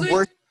honestly, the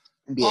worst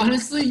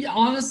NBA.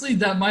 Honestly,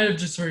 that might have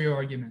just hurt your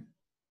argument.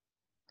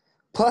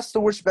 Plus the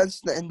worst bench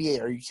in the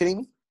NBA. Are you kidding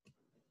me?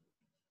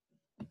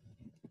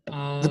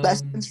 The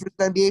best bench for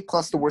the NBA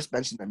plus the worst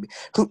bench in the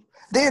NBA.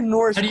 They had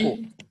Norris Cole.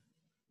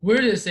 Where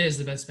did it say is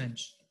the best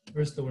bench?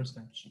 Where's the worst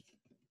bench?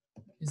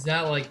 Is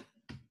that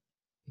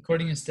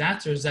according to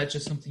stats, or is that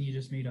just something you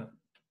just made up?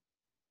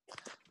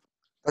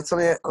 That's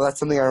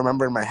something I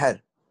remember in my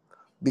head,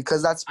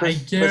 because that's. I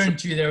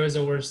guarantee you there was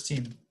a worse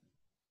team.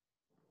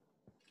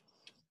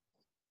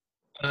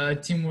 A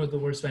team with the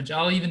worst bench.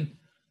 I'll even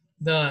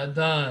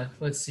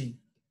let's see.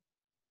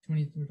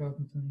 23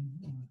 talking 20.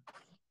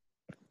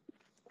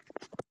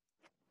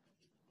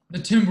 The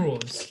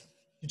Timberwolves.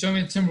 You told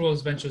me the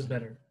Timberwolves bench was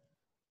better.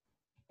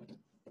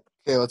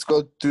 Okay, let's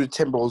go through the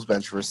Timberwolves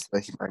bench versus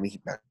the Miami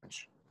Heat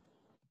bench.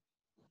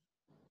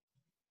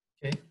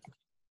 Okay.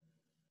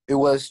 It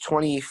was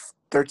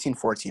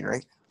 2013-14,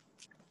 right?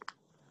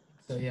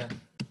 So, yeah.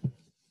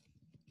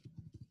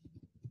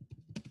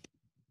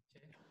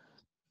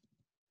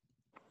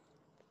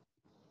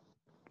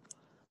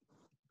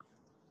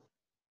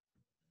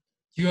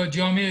 Do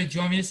you want me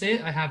to say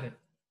it? I have it.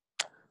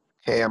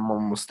 Okay, I'm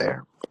almost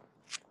there.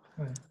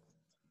 Okay.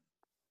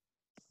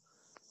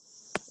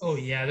 Oh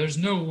yeah, there's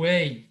no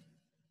way.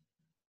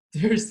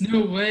 There's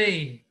no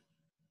way.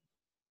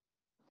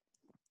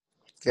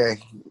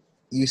 Okay,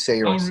 you say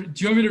yours. Do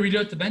you want me to read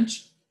out the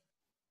bench?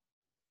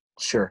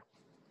 Sure.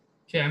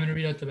 Okay, I'm going to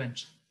read out the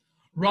bench.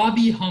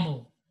 Robbie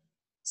Hummel,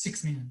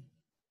 6-man.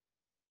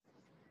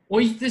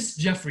 Oithis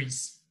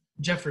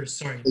Jeffers,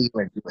 sorry. You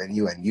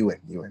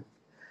win.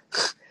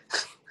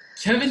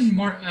 Kevin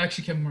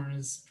Martin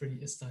is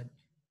pretty stud.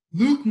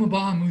 Luke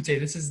Mabahamute,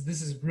 this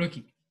is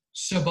rookie.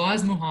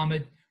 Shabazz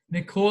Muhammad,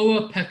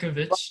 Nikola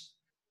Pekovic,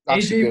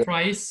 AJ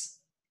Price,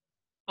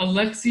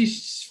 Alexei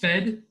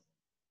Shved,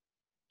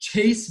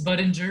 Chase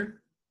Budinger,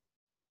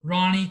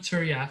 Ronnie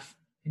Turiaf,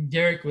 and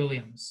Derek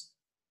Williams.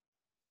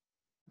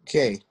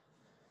 Okay.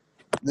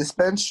 This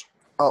bench,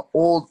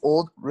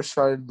 old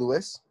Rashard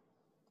Lewis.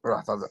 Or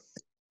I thought that.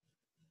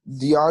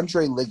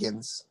 DeAndre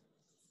Liggins.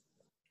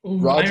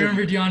 Oh, I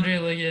remember DeAndre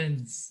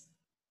Liggins.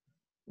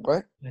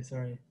 What?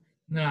 Sorry.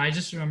 No, I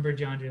just remember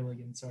DeAndre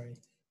Liggins. Sorry.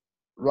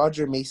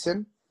 Roger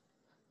Mason,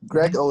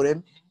 Greg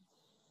Oden,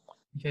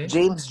 okay.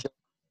 James Jones.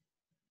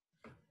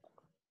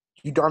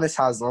 Udonis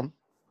Haslem,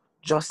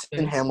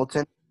 Justin Okay.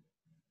 Hamilton,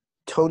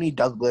 Tony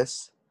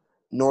Douglas,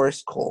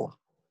 Norris Cole,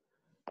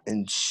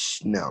 and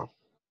no.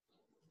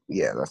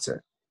 Yeah, that's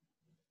it.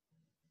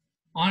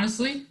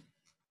 Honestly,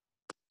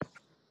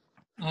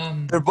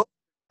 They're both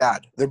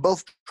bad. They're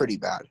both pretty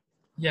bad.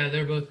 yeah,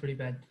 they're both pretty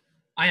bad.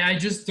 I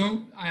just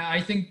don't. I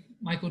think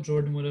Michael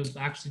Jordan would have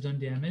actually done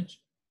damage.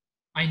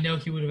 I know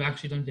he would have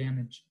actually done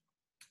damage.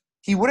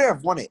 He wouldn't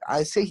have won it.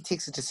 I say he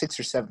takes it to 6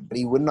 or 7, but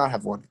he would not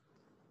have won it.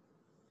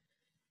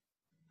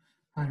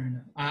 I don't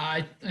know.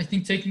 I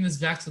think taking this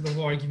back to the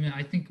whole argument,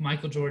 I think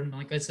Michael Jordan,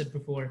 like I said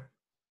before,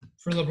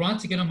 for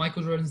LeBron to get on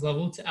Michael Jordan's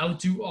level, to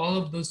outdo all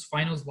of those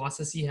finals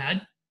losses he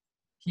had,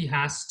 he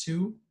has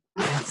to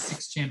win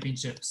 6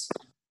 championships.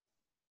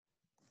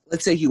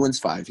 Let's say he wins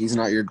 5. He's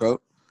not your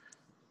GOAT?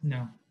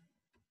 No.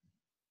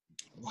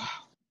 Wow.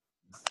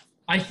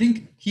 I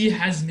think he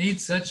has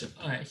such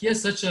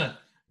a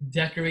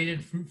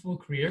decorated, fruitful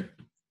career.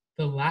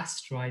 The last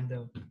stride,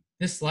 though,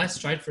 this last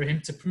stride for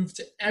him to prove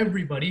to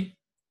everybody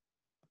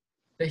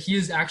that he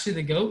is actually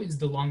the GOAT is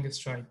the longest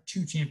stride.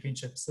 2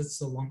 championships. That's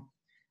so long.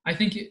 I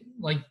think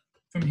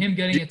from him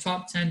getting a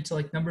top 10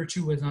 to number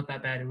 2 was not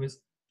that bad. It was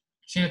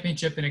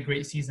championship and a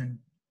great season,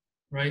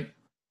 right?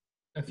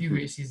 A few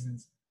great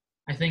seasons.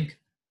 I think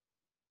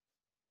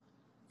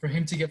for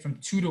him to get from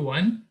 2 to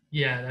 1,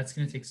 yeah, that's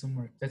going to take some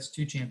work. That's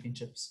 2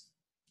 championships.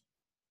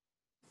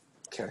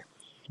 Okay.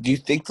 Do you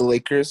think the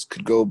Lakers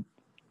could go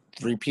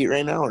repeat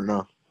right now or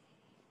no?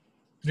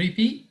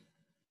 Repeat?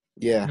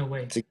 Yeah. No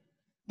way. To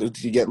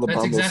get LeBron.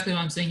 That's exactly what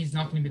I'm saying. He's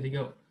not going to be the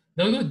GOAT.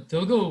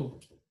 They'll go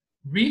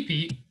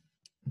repeat.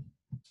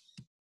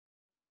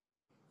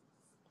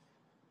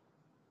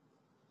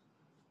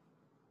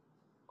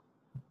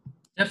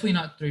 Definitely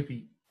not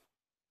repeat.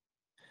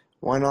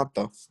 Why not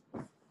though?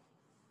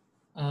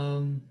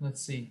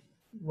 Let's see.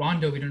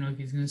 Rondo, we don't know if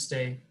he's going to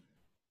stay.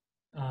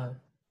 But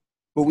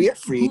we have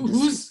free.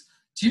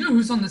 Do you know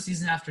who's on the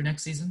season after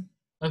next season?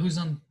 Who's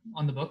on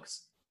the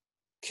books?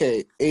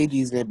 Okay,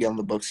 AD's going to be on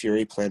the books here.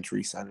 He planned to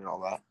resign and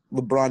all that.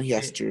 LeBron, he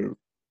has to.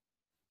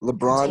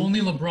 LeBron. It's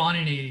only LeBron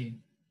and AD.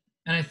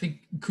 And I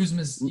think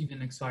Kuzma's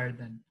even expired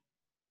then.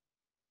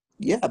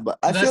 Yeah, but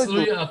I feel that's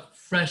literally a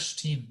fresh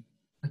team.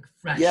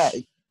 Fresh. Yeah,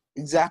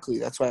 exactly.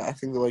 That's why I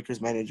think the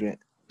Lakers management,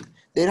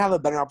 they'd have a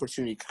better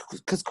opportunity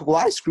because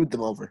Kawhi screwed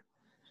them over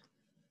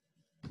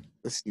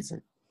this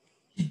season.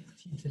 He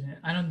didn't.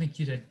 I don't think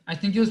he did. I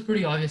think it was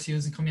pretty obvious he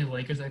wasn't coming to the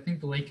Lakers. I think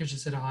the Lakers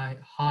just had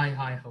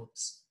high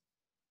hopes.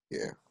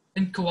 Yeah.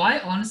 And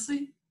Kawhi,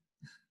 honestly,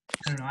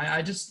 I don't know.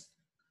 I just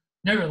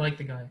never liked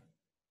the guy.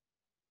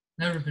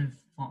 Never been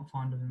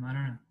fond of him. I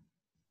don't know.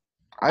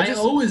 I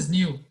always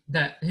knew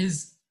that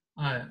his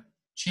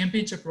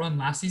championship run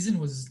last season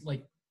was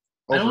overrated.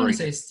 I don't want to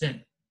say a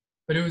stint,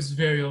 but it was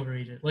very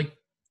overrated.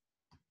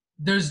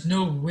 There's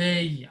no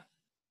way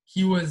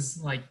he was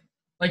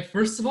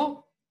first of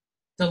all,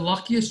 the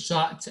luckiest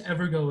shot to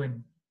ever go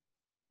in.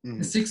 Mm-hmm.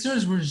 The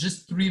Sixers were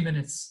just 5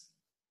 minutes,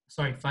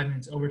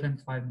 overtime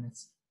 5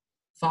 minutes.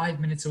 5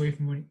 minutes away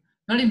from winning.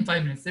 Not even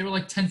 5 minutes. They were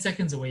 10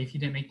 seconds away if he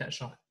didn't make that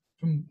shot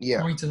from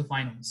going to the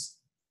finals.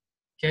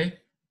 Okay?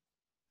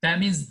 That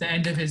means the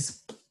end of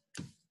his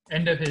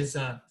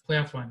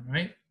playoff run,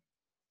 right?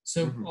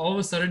 So all of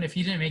a sudden, if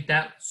he didn't make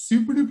that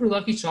super duper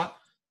lucky shot,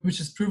 which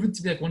is proven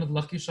to be one of the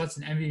luckiest shots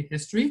in NBA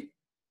history,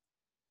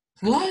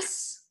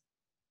 plus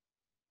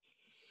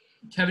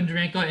Kevin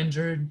Durant got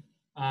injured,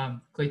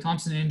 Klay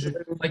Thompson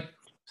injured,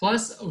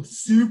 plus a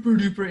super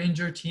duper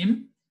injured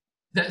team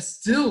that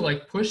still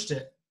pushed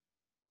it,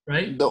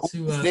 right? The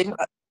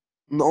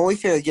only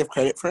thing I give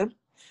credit for him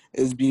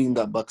is beating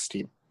that Bucks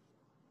team,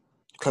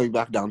 coming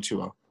back down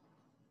 2-0.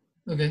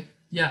 Okay,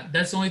 yeah,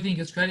 that's the only thing he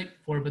gets credit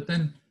for. But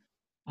then,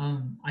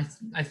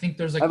 I think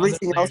there's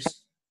everything other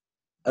players.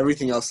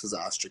 Everything else is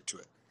an asterisk to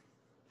it.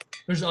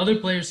 There's other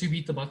players who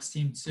beat the Bucks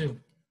team too,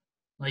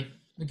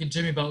 look at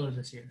Jimmy Butler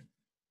this year.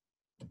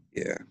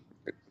 Yeah.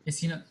 Is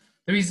he not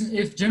the reason?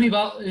 If Jimmy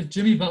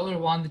Butler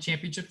won the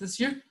championship this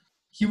year,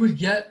 he would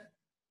get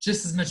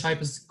just as much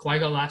hype as Kawhi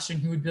got last year,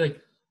 and he would be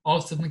all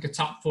of a sudden a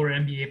top 4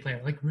 NBA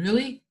player.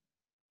 Really?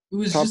 It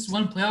was just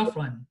one playoff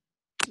run.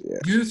 Yeah.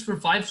 Do this for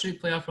 5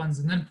 straight playoff runs,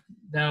 and then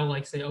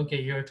that'll say,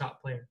 okay, you're a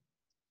top player.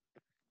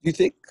 Do you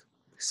think?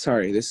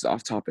 Sorry, this is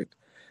off topic,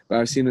 but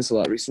I've seen this a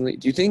lot recently.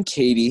 Do you think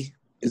KD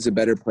is a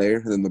better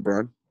player than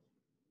LeBron?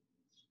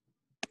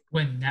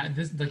 When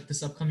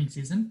this upcoming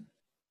season?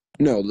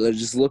 No,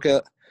 just look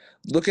at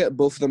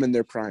both of them in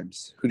their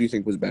primes. Who do you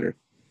think was better?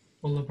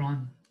 Well,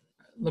 LeBron.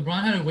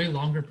 LeBron had a way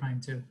longer prime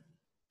too.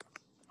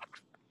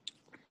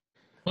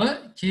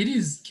 But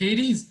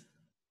KD's.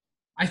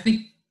 I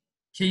think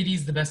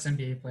KD's the best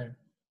NBA player.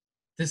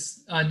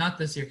 Not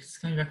this year because he's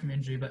coming back from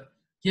injury, but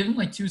give him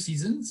 2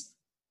 seasons,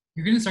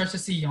 you're gonna start to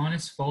see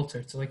Giannis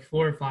falter to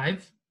 4 or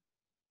 5.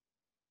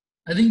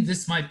 I think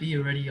this might be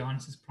already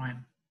Giannis's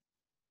prime.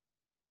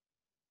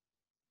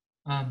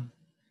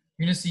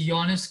 You're gonna see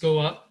Giannis go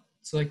up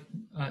to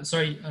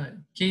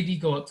KD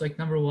go up to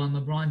number 1,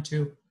 LeBron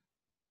 2,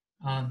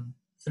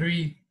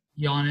 3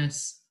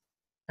 Giannis,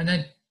 and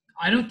then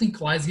I don't think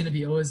Kawhi's going to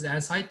be always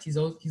as hyped. He's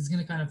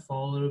going to kind of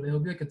fall a little bit. He'll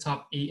be like a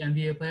top 8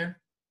 NBA player.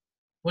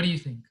 What do you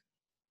think?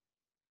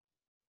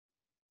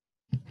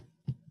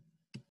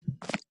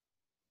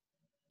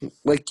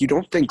 Like, you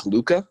don't think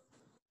Luka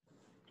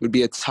would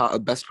be a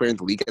best player in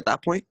the league at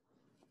that point?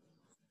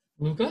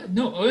 Luka?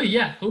 No. Oh,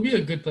 yeah. He'll be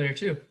a good player,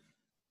 too.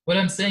 What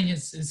I'm saying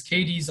is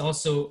KD's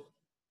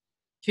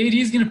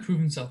going to prove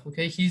himself,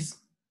 okay? He's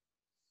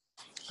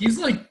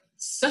like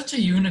such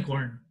a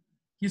unicorn.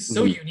 He's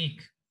so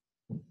unique.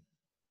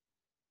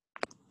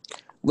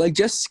 Like,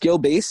 just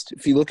skill-based,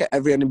 if you look at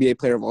every NBA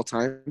player of all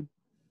time,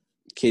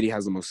 KD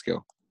has the most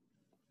skill.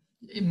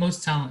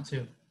 Most talent,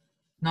 too.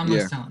 Not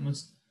most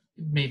talent.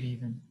 Maybe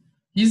even.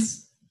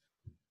 KD's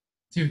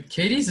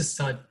a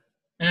stud.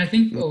 And I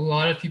think a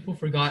lot of people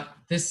forgot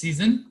this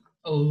season,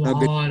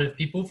 of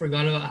people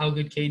forgot about how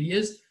good KD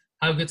is,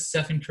 how good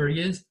Stephen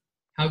Curry is,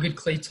 how good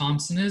Klay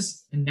Thompson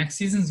is. And next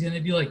season's going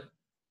to be like,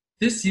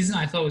 this season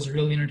I thought was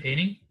really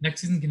entertaining.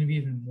 Next season's going to be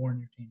even more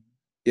entertaining.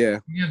 Yeah.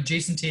 You have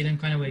Jason Tatum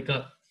kind of wake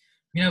up.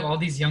 You have all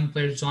these young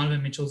players.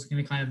 Donovan Mitchell's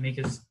going to kind of make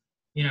his,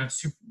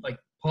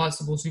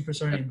 possible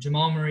superstar name.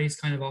 Jamal Murray's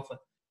kind of off a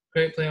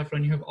great playoff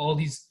run. You have all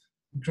these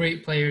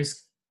great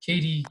players.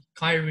 KD,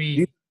 Kyrie.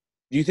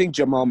 Do you think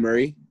Jamal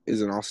Murray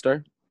is an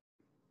all-star?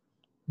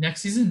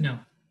 Next season, no.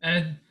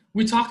 And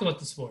we talked about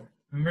this before.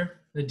 Remember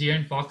the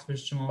De'Aaron Fox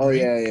versus Jamal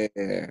Murray? Oh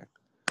yeah.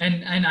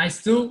 And I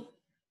still,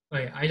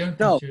 I don't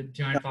think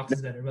De'Aaron Fox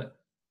is better, but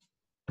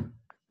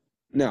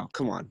no,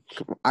 come on.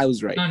 I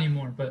was right. Not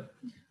anymore, but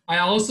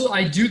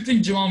I do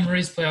think Jamal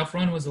Murray's playoff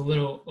run was a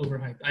little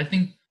overhyped. I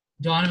think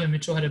Donovan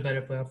Mitchell had a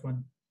better playoff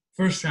run,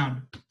 first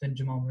round, than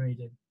Jamal Murray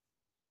did.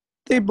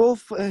 They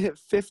both hit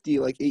 50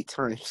 like 8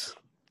 times.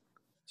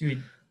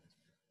 Dude,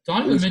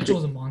 Donovan Mitchell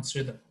is a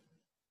monster, though.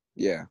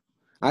 Yeah.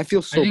 I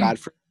feel bad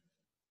for him.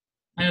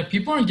 I know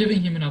people aren't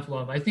giving him enough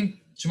love. I think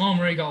Jamal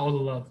Murray got all the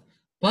love.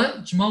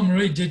 But Jamal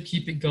Murray did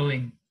keep it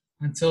going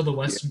until the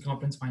Western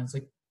Conference Finals.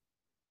 Like,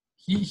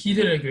 he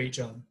did a great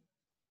job.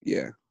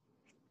 Yeah.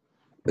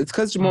 It's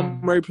because Jamal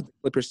Murray put the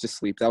Clippers to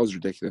sleep. That was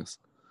ridiculous.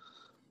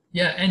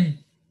 Yeah, and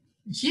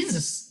he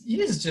is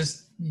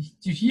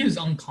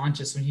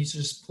unconscious when he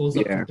just pulls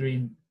up the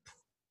three.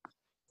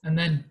 And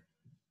then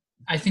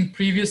I think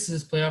previous to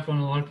this playoff run,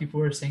 a lot of people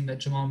were saying that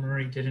Jamal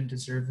Murray didn't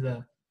deserve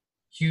the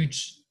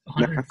huge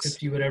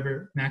 150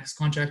 whatever max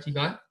contract he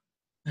got.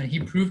 And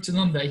he proved to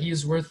them that he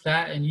is worth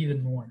that and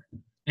even more.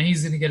 And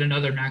he's going to get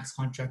another max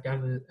contract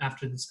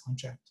after this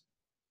contract.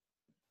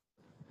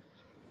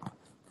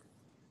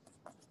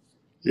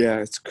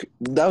 Yeah,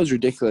 that was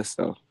ridiculous,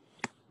 though.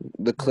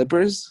 The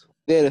Clippers,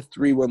 they had a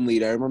 3-1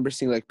 lead. I remember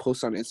seeing,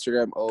 posts on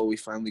Instagram, we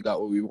finally got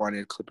what we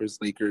wanted.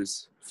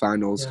 Clippers-Lakers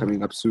finals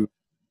coming up soon.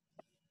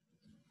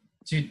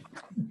 Dude,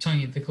 I'm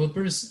telling you, the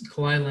Clippers,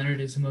 Kawhi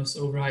Leonard is the most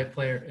overhyped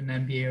player in the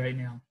NBA right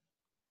now.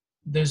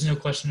 There's no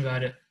question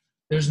about it.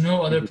 There's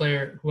no other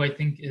player who I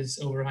think is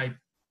overhyped.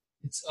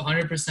 It's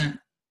 100%.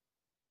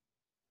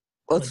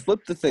 Let's flip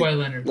the thing. Kawhi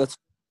Leonard.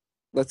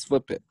 Let's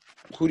flip it.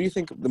 Who do you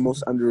think the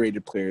most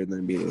underrated player in the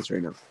NBA is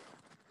right now?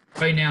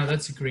 Right now,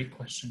 that's a great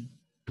question.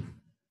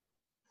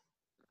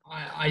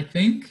 I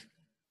think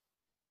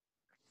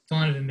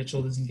Donovan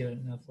Mitchell doesn't get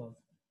enough love.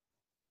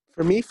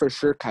 For me, for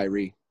sure,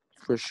 Kyrie.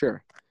 For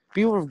sure.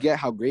 People forget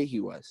how great he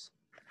was.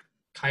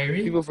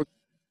 Kyrie? People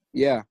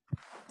forget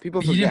he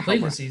didn't play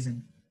this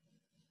season.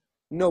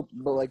 No,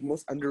 but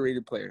most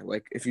underrated player.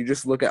 If you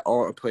just look at all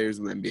our players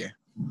in the NBA.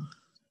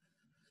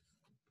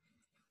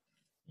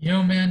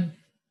 Man.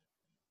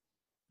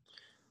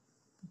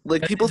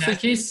 People in think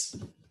that case.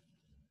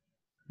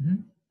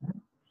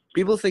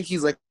 People think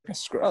he's a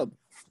scrub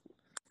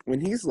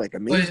when he's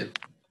amazing. Wait,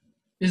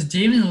 is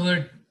Damian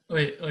Lillard?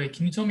 Wait.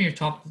 Can you tell me your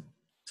top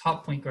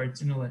point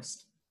guards in the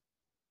list?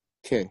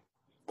 Okay,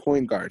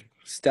 point guard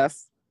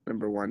Steph,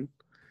 number 1.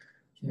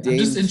 Yeah, I'm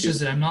just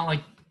interested. 2. I'm not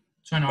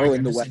trying to argue.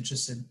 I'm just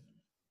interested.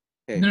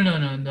 Okay. No.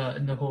 In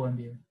the whole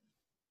NBA.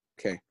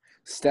 Okay,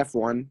 Steph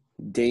 1,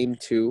 Dame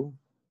 2.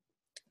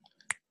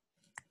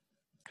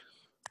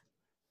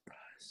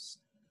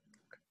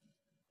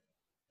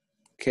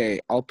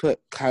 Okay, I'll put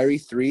Kyrie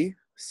 3,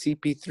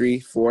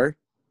 CP3 4,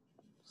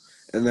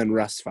 and then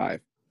Russ 5.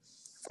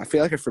 I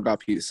feel like I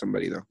forgot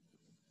somebody though.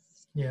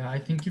 Yeah, I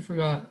think you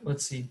forgot.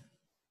 Let's see,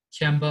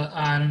 Kemba.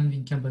 I don't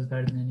think Kemba's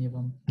better than any of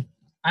them.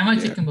 I might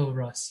take Kemba over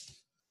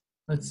Russ.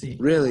 Let's see.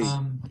 Really?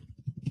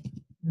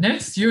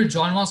 Next year,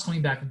 John Wall's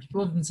coming back, and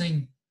people have been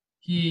saying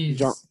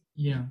he's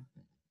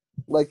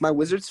my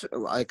Wizards,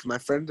 my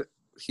friend,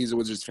 he's a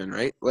Wizards fan,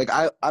 right?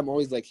 I'm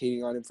always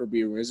hating on him for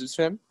being a Wizards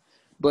fan.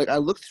 But I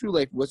looked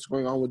through what's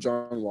going on with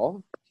John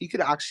Wall. He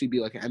could actually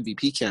be an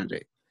MVP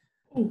candidate.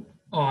 Oh,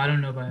 I don't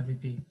know about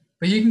MVP,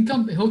 but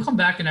he'll come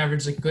back and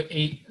average good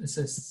 8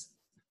 assists.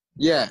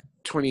 Yeah,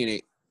 20 and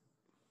 8,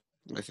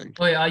 I think.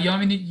 Wait, you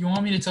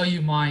want me to tell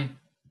you my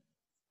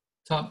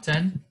top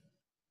 10?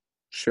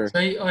 Sure.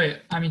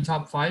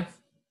 Top 5.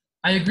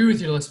 I agree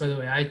with your list, by the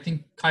way. I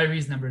think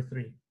Kyrie's number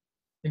 3.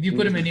 If you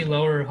put him any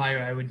lower or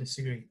higher, I would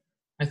disagree.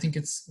 I think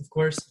it's, of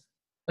course,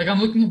 I'm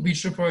looking at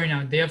Bleacher Report right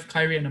now. They have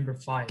Kyrie at number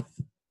 5.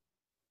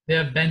 They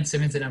have Ben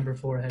Simmons at number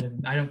 4 ahead of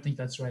him. I don't think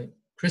that's right.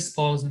 Chris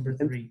Paul is number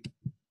 3.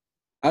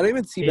 I don't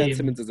even see Ben Dame.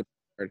 Simmons as a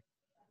guard.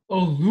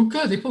 Oh,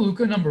 Luka? They put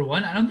Luka number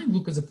 1? I don't think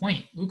Luka's a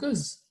point.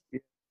 Luka's...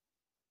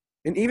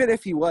 And even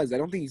if he was, I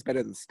don't think he's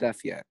better than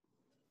Steph yet.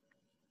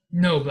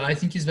 No, but I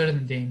think he's better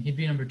than Dame. He'd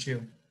be number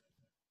 2.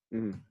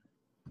 Kemba,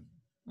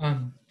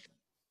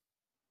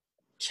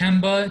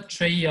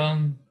 Trae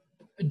Young,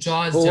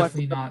 Ja is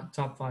definitely not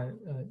top 5.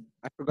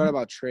 I forgot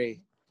about Trae.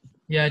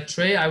 Yeah,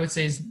 Trae, I would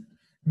say is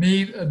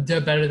maybe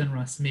better than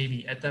Russ,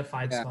 maybe at that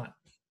 5 spot.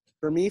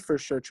 For me, for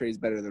sure, Trae's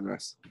better than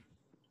Russ.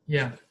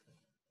 Yeah.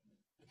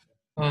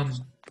 But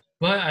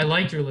I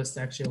like your list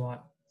actually a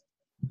lot.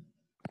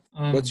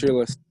 What's your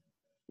list?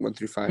 1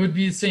 through 5. It would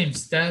be the same.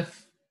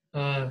 Steph,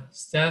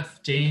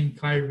 Dame,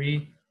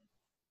 Kyrie.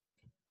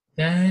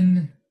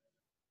 Then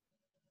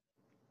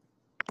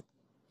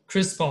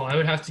Chris Paul. I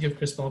would have to give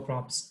Chris Paul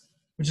props,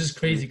 which is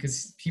crazy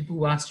because people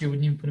last year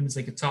wouldn't even put him as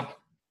like a top.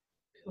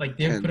 Like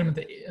they would put him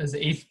as the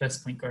 8th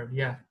best point guard.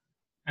 Yeah.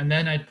 And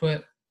then I'd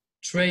put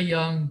Trae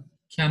Young,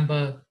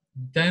 Kemba,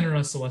 then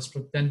Russell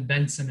Westbrook, then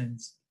Ben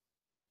Simmons,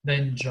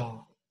 then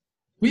Ja.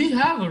 We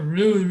have a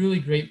really, really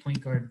great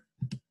point guard.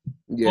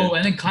 Yeah. Oh,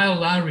 and then Kyle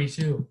Lowry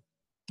too.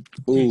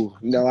 Ooh,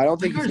 no, I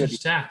don't think he's going to be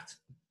stacked.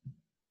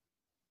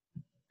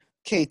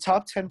 Okay,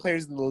 top 10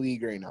 players in the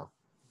league right now.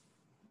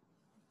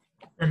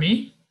 For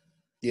me?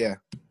 Yeah.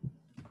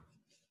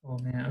 Oh,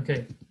 man.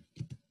 Okay.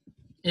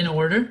 In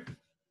order?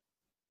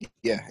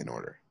 Yeah, in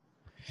order.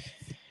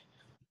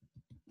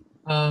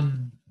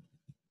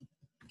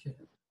 Okay.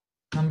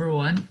 Number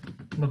 1,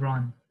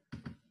 LeBron.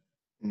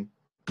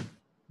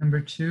 Number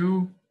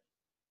 2,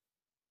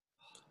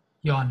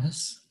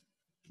 Giannis.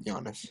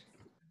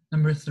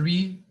 Number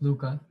 3,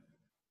 Luka.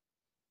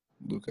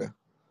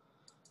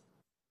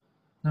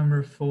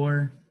 Number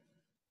 4,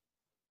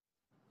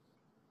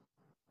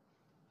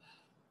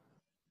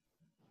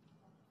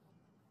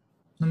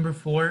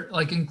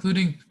 like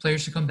including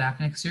players to come back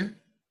next year.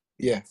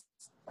 Yeah.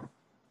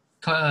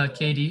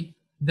 KD.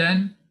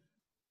 Then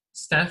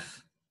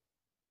Steph.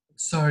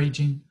 Sorry,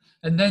 James.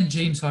 And then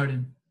James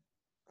Harden.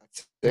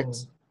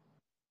 6.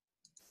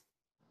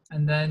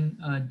 And then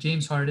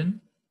James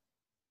Harden.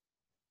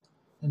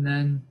 And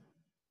then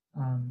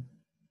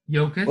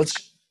Jokic.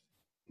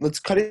 Let's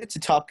cut it to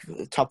top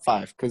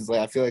 5 because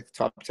I feel like the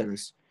top 10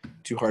 is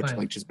too hard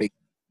to just bake.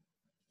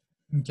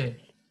 Okay.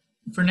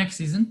 For next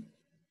season?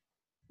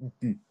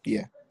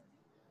 Yeah.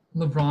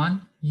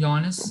 LeBron,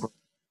 Giannis,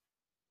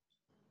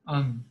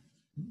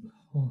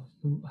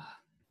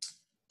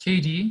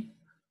 KD,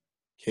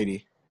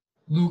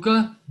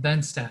 Luka,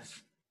 then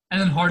Steph. And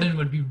then Harden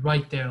would be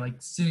right there, like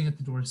sitting at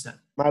the doorstep.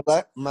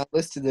 My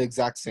list is the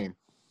exact same.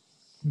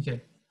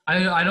 Okay.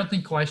 I don't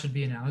think Kawhi should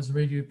be in it. I was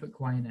ready to put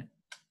Kawhi in it.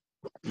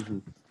 Mm-hmm.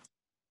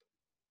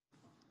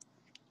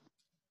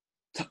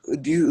 Who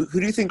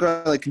do you think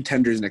are like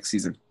contenders next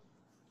season?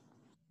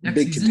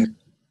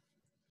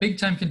 Big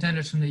time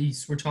contenders from the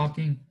East. We're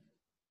talking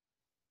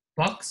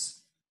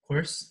Bucks, of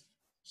course.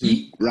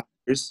 Heat.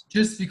 Raptors.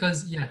 Just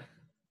because, yeah.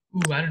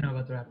 Ooh, I don't know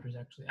about the Raptors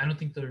actually. I don't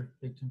think they're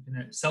big time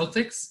contenders.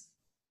 Celtics.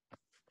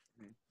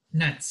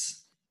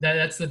 Nets.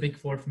 That's the big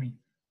 4 for me.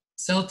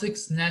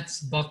 Celtics, Nets,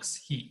 Bucks,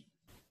 Heat.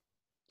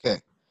 Okay.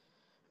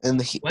 In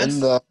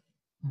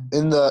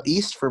the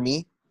East for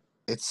me,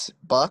 it's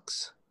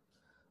Bucks,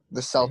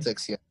 the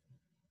Celtics. Okay.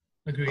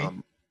 Yeah.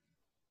 Agree.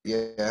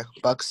 Yeah,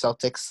 Bucks,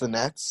 Celtics, the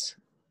Nets.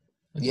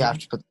 Okay. You have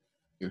to put.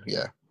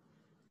 Yeah.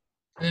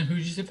 And then who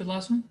did you say for the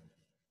last one?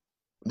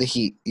 The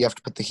Heat. You have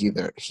to put the Heat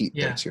there.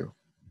 There too.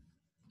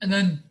 And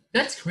then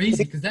that's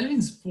crazy because that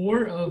means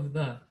 4 of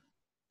the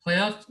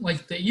playoff,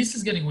 like the East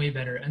is getting way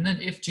better. And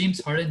then if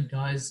James Harden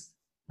does,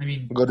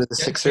 go to the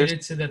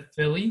Sixers, to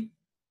Philly.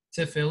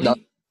 No.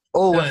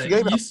 Oh,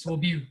 the East will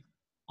be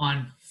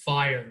on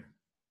fire.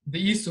 The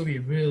East will be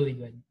really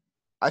good.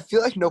 I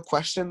feel like no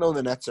question though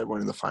the Nets are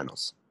going to the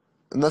finals,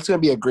 and that's going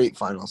to be a great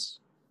finals.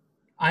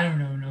 I don't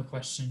know, no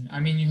question.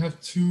 You have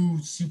 2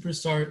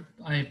 superstar,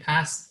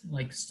 past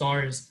like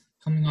stars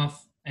coming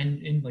off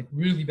and in like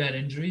really bad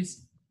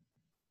injuries,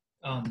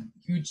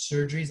 huge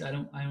surgeries. I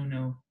don't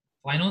know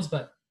finals,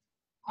 but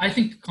I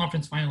think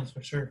conference finals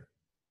for sure.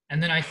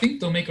 And then I think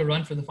they'll make a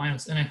run for the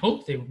finals, and I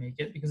hope they will make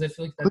it because I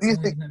feel like that's the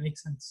only thing that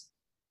makes sense.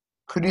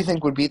 Who do you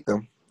think would beat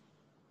them?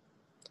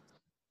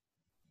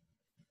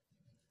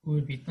 Who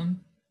would beat them?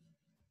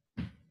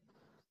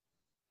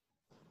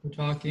 We're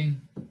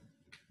talking.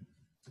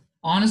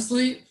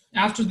 Honestly,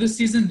 after this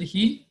season, the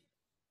Heat,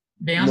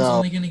 Bam's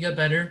only going to get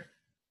better.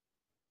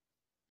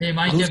 They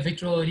might get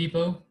Victor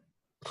Oladipo.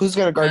 Who's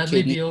going to guard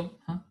Bradley KD? Beal.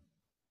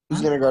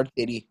 Who's going to guard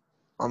KD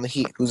on the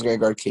Heat? Who's going to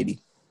guard KD?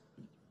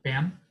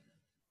 Bam.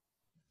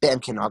 Bam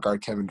cannot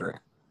guard Kevin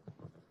Durant.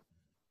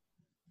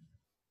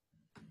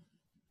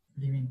 What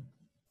do you mean?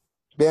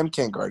 Bam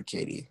can't guard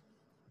KD.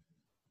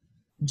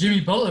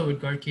 Jimmy Butler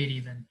would guard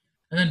KD then.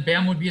 And then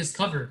Bam would be his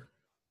cover.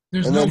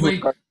 There's no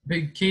way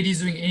Big KD's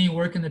doing any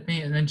work in the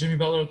paint, and then Jimmy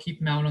Butler will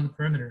keep him out on the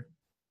perimeter.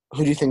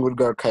 Who do you think would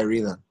guard Kyrie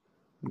then?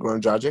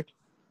 Goran Dragic?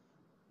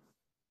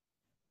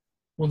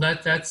 Well,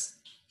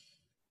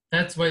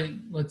 that's why.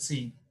 Let's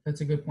see. That's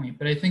a good point.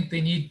 But I think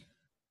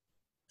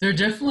they're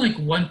definitely like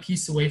one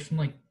piece away from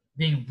like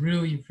being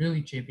really,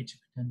 really championship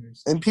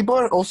contenders. And people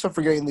are also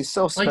forgetting they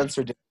still have Like,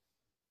 Spencer.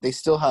 They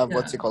still have yeah,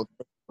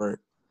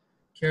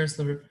 Karis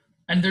LeVert.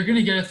 And they're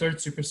gonna get a third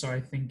superstar, I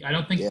think.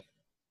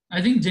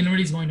 I think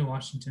Dinwiddie's going to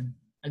Washington.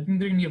 I think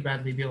they're gonna get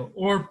Bradley Beal.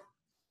 Or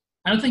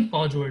I don't think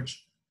Paul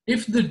George.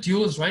 If the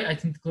deal is right, I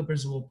think the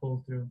Clippers will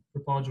pull through for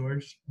Paul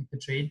George, like the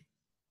trade.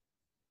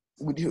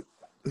 Who do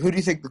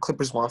you think the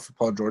Clippers want for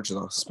Paul George,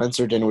 though?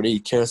 Spencer Dinwiddie,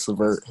 Karis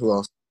LeVert, who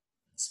else?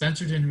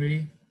 Spencer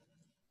Dinwiddie,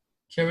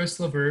 Karis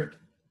LeVert.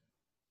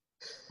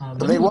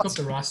 Let me look up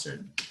the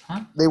roster.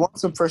 Huh? They want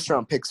some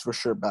first-round picks for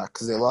sure back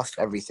because they lost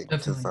everything.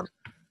 Definitely.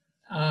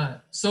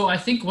 So I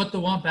think what they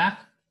want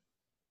back,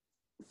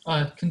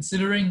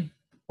 considering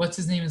what's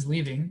his name is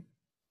leaving.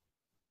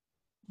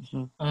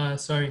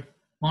 Montrezl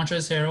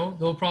Harrell.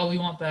 They'll probably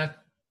want back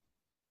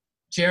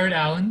Jared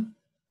Allen,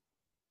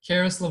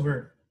 Karis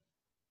LeVert,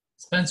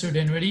 Spencer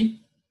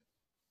Dinwiddie.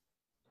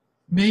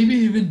 Maybe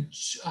even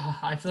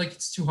I feel like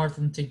it's too hard for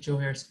them to take Joe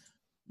Harris.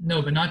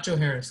 No, but not Joe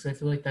Harris because I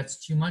feel like that's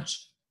too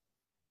much.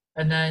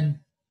 And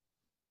then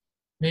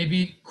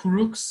maybe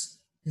Kuruks.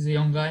 He's a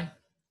young guy.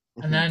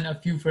 And then a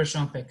few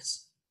first-round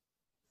picks.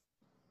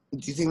 Do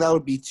you think that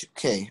would be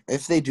okay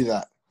if they do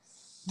that?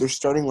 Their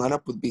starting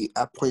lineup would be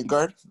at point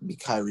guard, be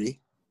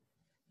Kyrie.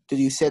 Did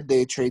you said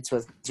they trade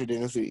Spencer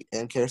Dinwiddie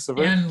and Karis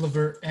LeVert? And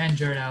LeVert and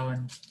Jared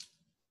Allen.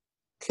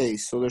 Okay,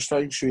 so their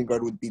starting shooting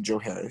guard would be Joe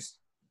Harris.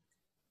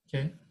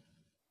 Okay.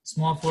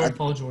 Small forward,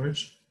 Paul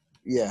George.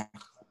 Yeah.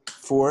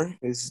 4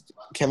 is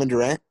Kevin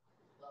Durant.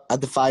 At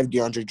the 5,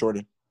 DeAndre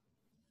Jordan.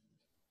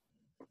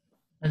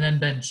 And then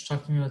bench.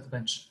 Talk to me about the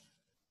bench.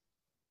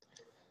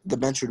 The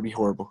bench would be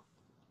horrible.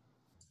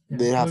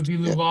 Yeah,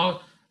 the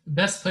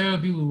best player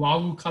would be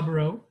Luau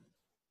Cabarro,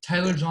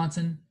 Tyler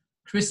Johnson,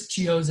 Chris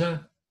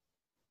Chiozza,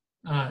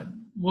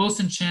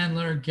 Wilson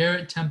Chandler,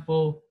 Garrett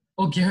Temple.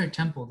 Oh, Garrett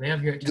Temple. They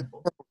have Garrett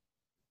Temple.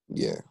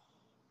 Yeah.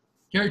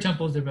 Garrett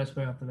Temple is their best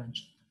player off the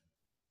bench.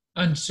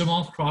 And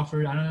Jamal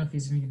Crawford, I don't know if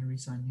he's even going to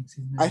re-sign next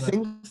season. I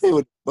think they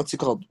would, what's it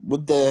called?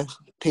 Would the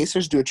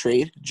Pacers do a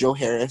trade? Joe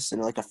Harris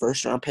and like a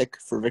first-round pick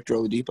for Victor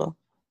Oladipo?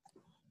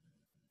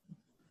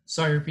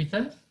 Sorry, repeat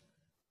that?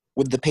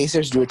 Would the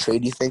Pacers do a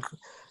trade, you think?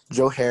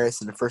 Joe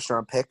Harris and a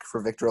first-round pick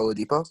for Victor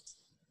Oladipo?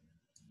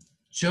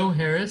 Joe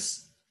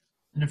Harris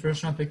and a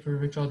first-round pick for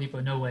Victor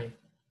Oladipo? No way.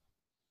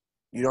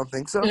 You don't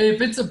think so?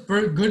 If it's a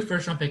good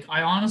first-round pick,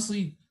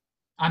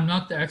 I'm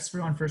not the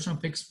expert on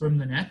first-round picks from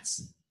the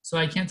Nets, so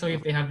I can't tell you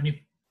if they have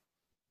any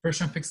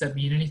first-round picks that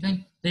mean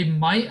anything. They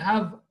might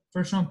have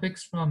first-round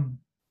picks from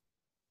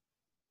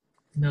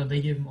 – no,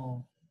 they give them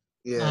all.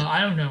 Yeah.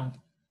 I don't know.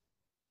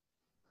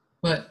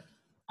 But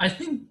I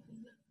think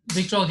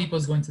Victor Oladipo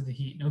is going to the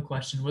Heat, no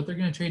question. What they're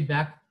going to trade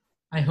back,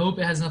 I hope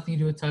it has nothing to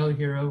do with Tyler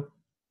Hero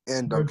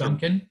or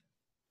Duncan.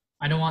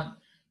 I don't want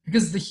 –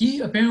 because the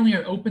Heat apparently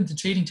are open to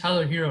trading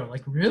Tyler Hero.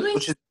 Like, really?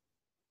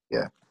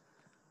 Yeah.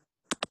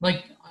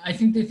 Like, I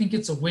think they think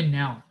it's a win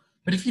now.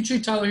 But if you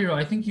trade Tyler Hero,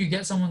 I think you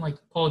get someone like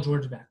Paul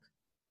George back.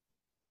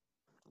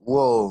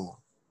 Whoa.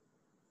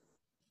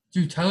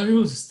 Dude, Tyler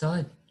Hero is a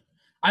stud.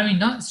 I mean,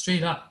 not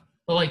straight up,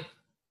 but like,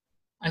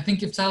 I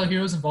think if Tyler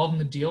Hero is involved in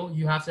the deal,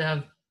 you have to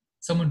have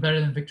someone better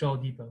than Victor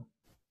Oladipo.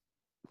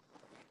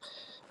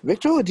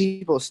 Victor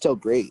Oladipo is still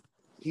great.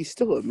 He's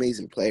still an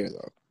amazing player,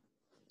 though.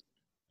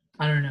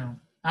 I don't know.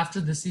 After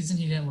this season,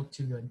 he didn't look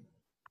too good.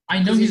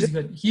 I know he's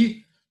good.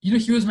 He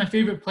was my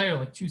favorite player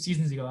like 2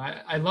 seasons ago.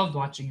 I loved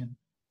watching him.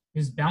 He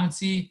was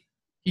bouncy.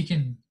 He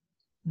can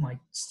like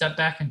step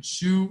back and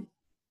shoot.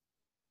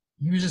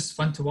 He was just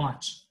fun to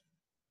watch.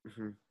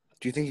 Mm-hmm.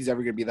 Do you think he's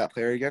ever going to be that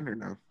player again or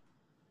no?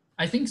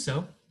 I think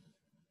so.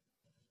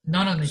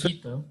 Not on the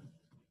Heat, though.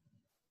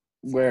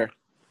 Where?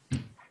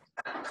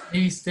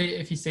 Maybe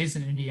if he stays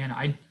in Indiana.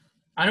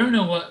 I don't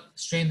know what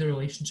strained the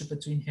relationship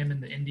between him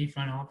and the Indy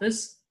front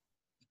office.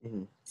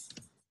 Mm-hmm.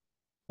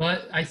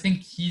 But I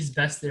think he's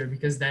best there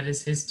because that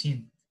is his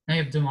team. Now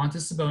you have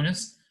Domantas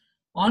Sabonis.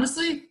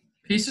 Honestly,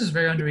 Pacers is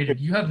very underrated.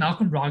 You have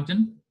Malcolm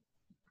Brogdon.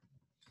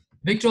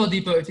 Victor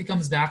Oladipo, if he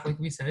comes back, like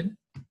we said.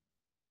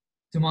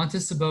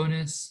 Domantas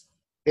Sabonis.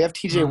 They have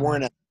TJ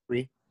Warren at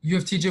 3. You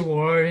have TJ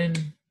Warren,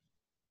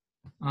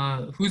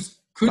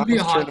 could be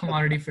a hot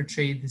commodity for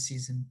trade this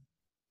season.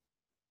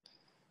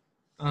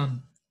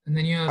 And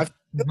then you have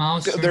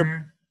Miles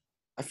Turner.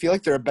 I feel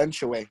like they're a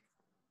bench away,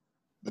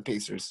 the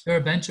Pacers. They're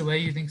a bench away,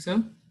 you think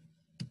so?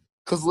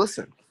 Because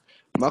listen,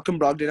 Malcolm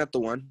Brogdon at the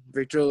 1,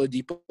 Victor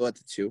Oladipo at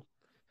the 2,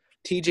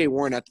 TJ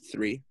Warren at the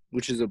 3,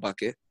 which is a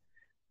bucket.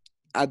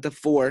 At the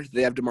 4,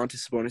 they have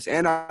Domantas Sabonis.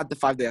 And at the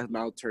 5, they have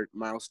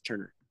Miles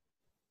Turner.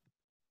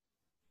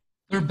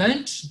 Their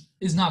bench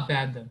is not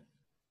bad, though.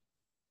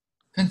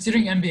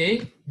 Considering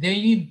NBA,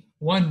 they need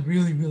one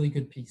really, really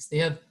good piece. They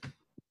have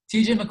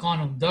TJ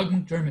McConnell, Doug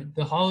McDermott,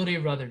 the Holiday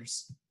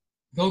Brothers,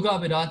 Goga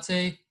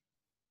Bitadze,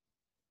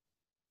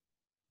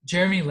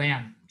 Jeremy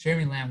Lamb,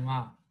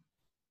 wow.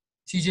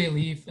 TJ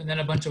Leaf, and then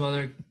a bunch of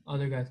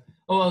other guys.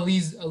 Oh,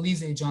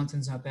 Alize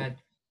Johnson's not bad.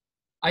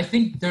 I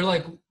think they're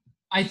like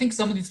I think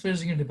some of these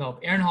players are going to develop.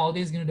 Aaron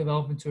Holiday is going to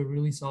develop into a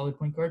really solid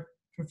point guard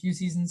for a few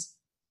seasons.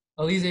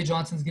 Alize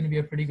Johnson is going to be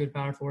a pretty good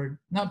power forward.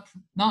 Not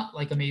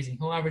like amazing.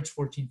 He'll average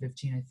 14,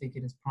 15, I think,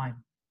 in his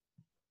prime.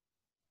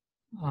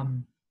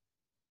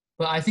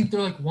 But I think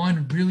they're like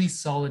one really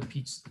solid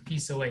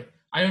piece away.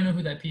 I don't know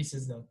who that piece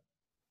is, though.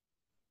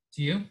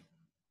 Do you?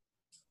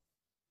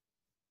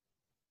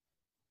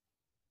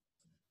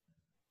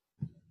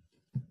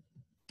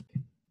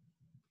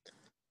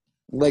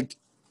 Like,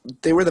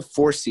 they were the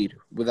 4 seed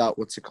without,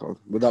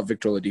 without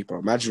Victor Oladipo.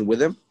 Imagine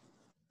with him.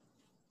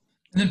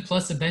 And then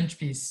plus a bench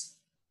piece.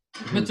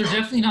 But they're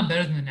definitely not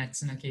better than the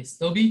Nets in that case.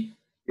 They'll be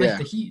like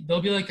the Heat.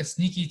 They'll be like a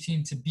sneaky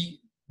team to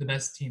beat the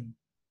best team.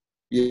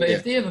 Yeah. But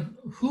if they have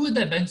who would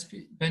that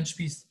bench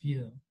piece be,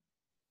 though?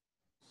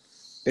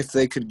 If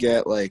they could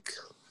get, like,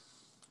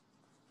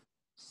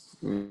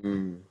 I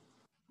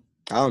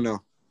don't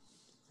know.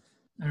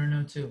 I don't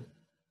know, too.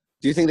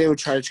 Do you think they would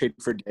try to trade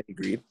for Danny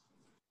Green?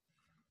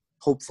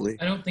 Hopefully.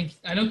 I don't think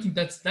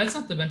that's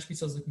not the bench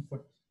piece I was looking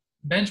for.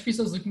 Bench piece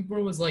I was looking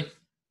for was like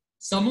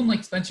someone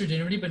like Spencer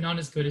Dinwiddie, but not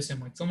as good as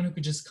him. Like someone who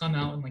could just come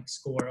out and like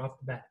score off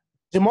the bat.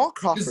 Jamal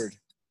Crawford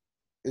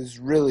is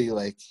really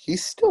like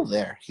he's still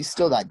there. He's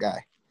still that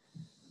guy.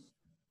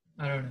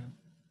 I don't know.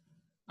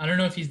 I don't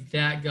know if he's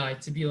that guy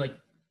to be like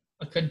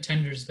a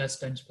contender's best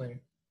bench player.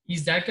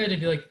 He's that guy to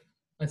be like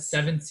a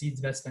 7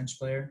 seed's best bench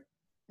player.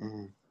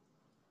 Mm-hmm.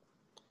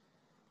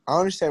 I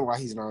don't understand why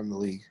he's not in the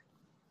league.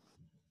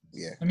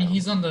 Yeah. I mean,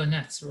 he's on the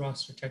Nets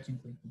roster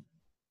technically.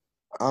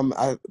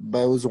 But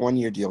it was a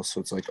 1-year deal,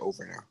 so it's like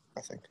over now,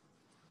 I think.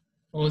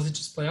 Oh, is it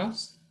just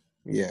playoffs?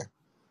 Yeah.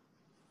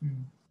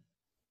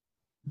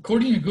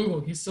 According to Google,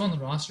 he's still on the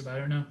roster, but I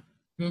don't know.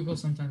 Google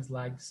sometimes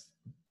lags.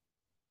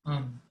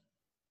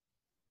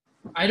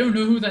 I don't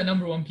know who that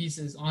number 1 piece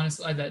is,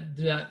 honestly,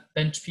 that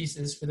bench piece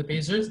is for the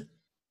Pacers,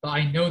 but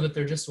I know that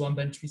they're just one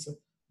bench piece.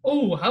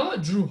 Oh, how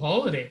about Drew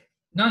Holiday?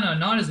 No,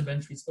 not as a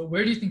bench piece, but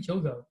where do you think he'll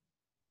go?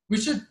 We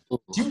should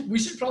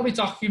probably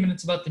talk a few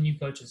minutes about the new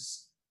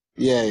coaches.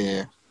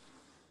 Yeah.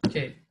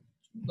 Okay,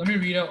 let me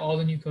read out all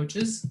the new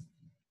coaches,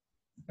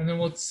 and then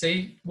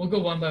we'll go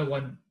one by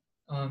one.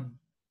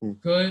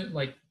 Good,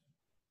 like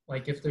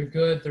if they're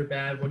good, they're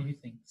bad. What do you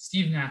think?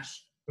 Steve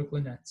Nash,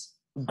 Brooklyn Nets.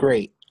 A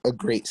great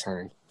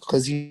signing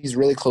because he's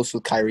really close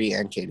with Kyrie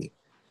and Katie.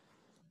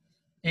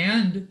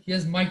 And he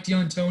has Mike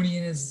D'Antoni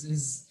and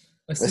his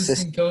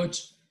assistant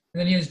coach, and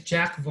then he has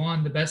Jack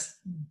Vaughn, the best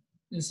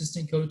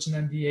assistant coach in the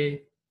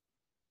NBA.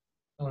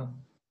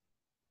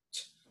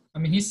 I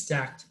mean, he's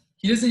stacked.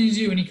 He doesn't need to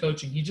do any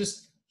coaching. He's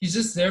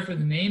just there for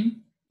the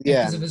name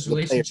because of his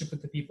relationship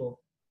with the people.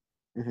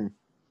 Mm-hmm.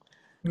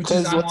 Which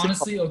is I'm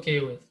honestly okay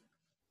with.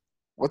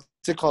 What's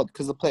it called?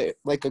 Because the player,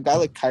 like a guy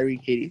like Kyrie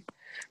and Katie,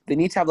 they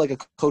need to have like a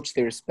coach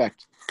they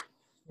respect.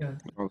 Yeah.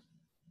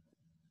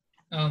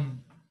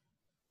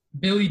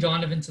 Billy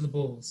Donovan to the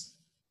Bulls.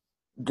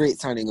 Great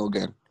signing,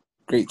 again.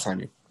 Great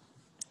signing.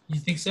 You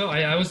think so?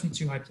 I wasn't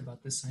too hyped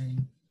about this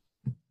signing.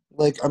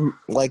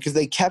 Because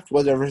they kept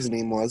whatever his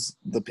name was,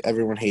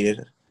 everyone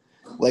hated.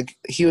 Like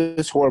he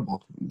was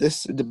horrible.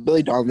 The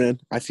Billy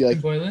Donovan, I feel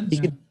like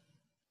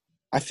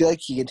I feel like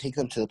he can take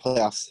them to the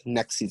playoffs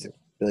next season.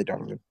 Billy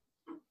Donovan.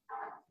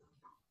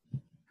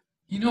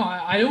 You know,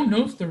 I don't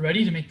know if they're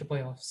ready to make the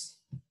playoffs.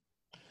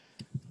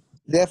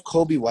 They have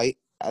Kobe White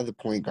at the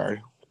point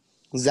guard,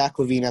 Zach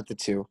LaVine at the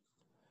 2.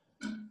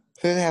 Who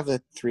do they have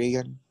at 3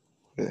 again?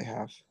 Who do they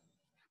have?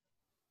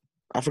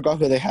 I forgot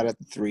who they had at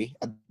the 3.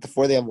 At the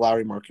 4, they have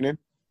Lauri Markkanen.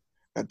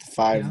 At the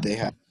 5, they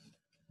have.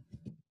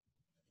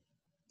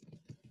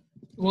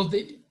 Well,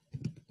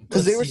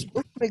 because they were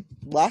supposed to make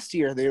last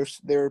year. They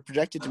were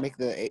projected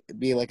to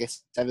be like a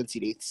 7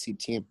 seed, 8 seed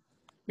team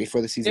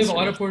before the season. They have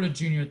Otto Porter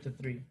Jr. at the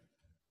 3.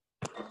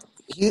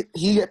 He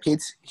get paid.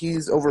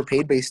 He's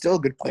overpaid, but he's still a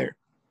good player.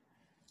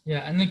 Yeah,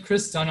 and then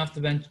Chris Dunn off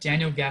the bench,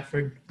 Daniel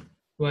Gafford,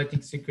 who I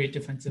think is a great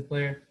defensive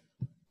player.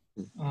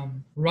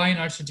 Ryan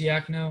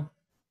Arcidiacono,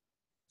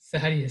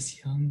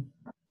 Thaddeus Young.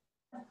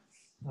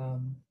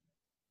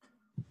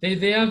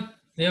 They have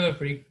a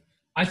pretty.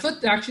 I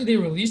thought actually they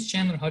released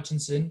Chandler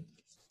Hutchinson.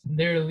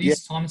 They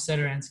released Thomas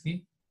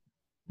Satoransky.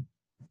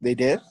 They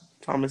did?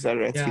 Thomas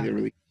Satoransky, yeah. They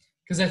released.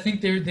 Because I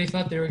think they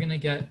thought they were going to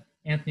get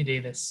Anthony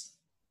Davis.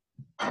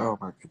 Oh,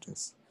 my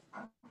goodness.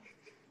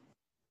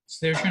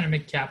 So they were trying to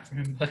make cap for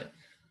him. But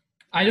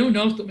I don't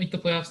know if they'll make the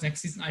playoffs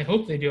next season. I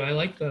hope they do.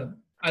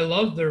 I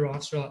love their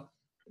roster a lot.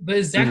 But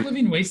is Zach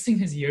LaVine wasting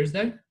his years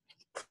there?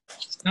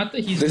 Not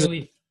that he's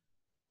really...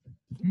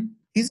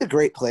 He's a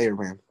great player,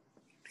 man.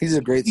 He's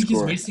a great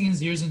scorer. He's wasting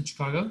his years in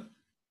Chicago?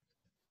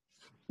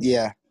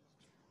 Yeah.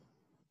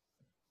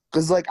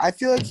 Because, I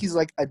feel like he's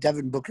like a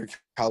Devin Booker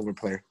caliber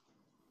player.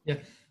 Yeah.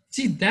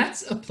 See,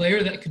 that's a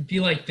player that could be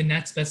like the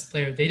Nets' best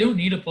player. They don't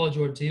need a Paul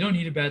George. They don't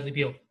need a Bradley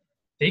Beal.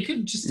 They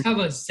could just have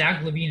a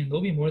Zach LaVine, and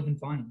they'll be more than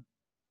fine.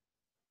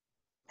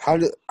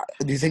 Do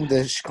you think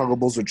the Chicago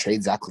Bulls would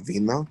trade Zach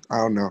LaVine, though? I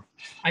don't know.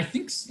 I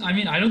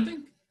don't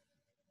think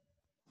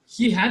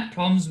he had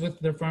problems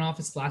with their front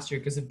office last year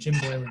because of Jim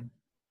Boylan.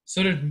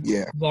 So did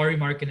Lauri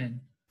Markkanen.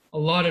 A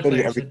lot of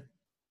players.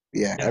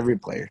 Every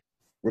player.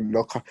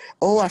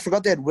 I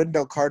forgot they had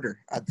Wendell Carter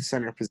at the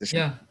center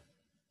position.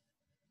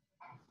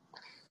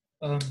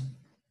 Yeah.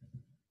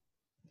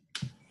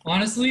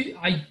 Honestly,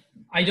 I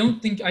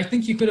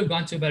think he could have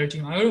gone to a better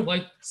team. I would have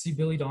liked to see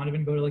Billy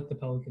Donovan go to like the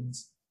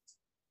Pelicans.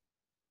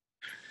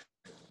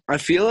 I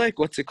feel like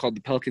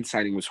the Pelican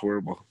signing was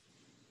horrible.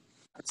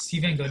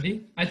 Steve Van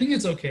Gundy? I think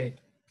it's okay.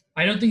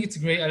 I don't think it's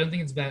great. I don't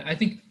think it's bad. I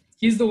think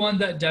he's the one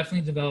that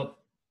definitely developed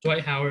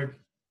Dwight Howard.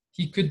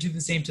 He could do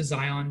the same to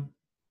Zion.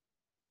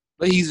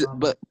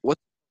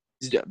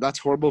 That's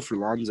horrible for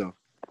Lonzo.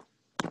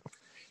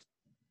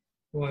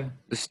 Why?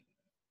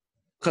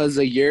 Because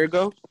a year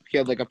ago, he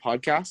had like a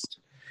podcast.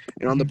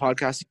 And on the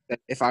podcast, he said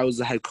if I was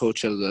the head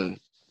coach of the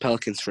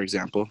Pelicans, for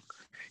example,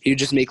 he would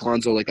just make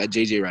Lonzo like a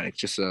JJ Redick,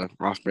 just a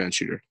off-brand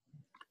shooter.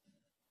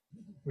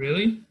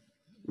 Really?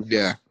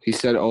 Yeah. He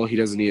said, he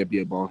doesn't need to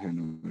be a ball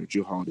handler.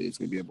 Drew Holiday is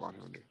going to be a ball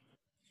handler.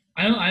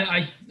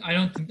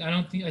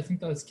 I think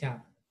that was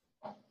cap.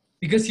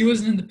 Because he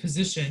wasn't in the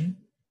position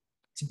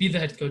to be the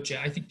head coach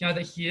yet. I think now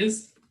that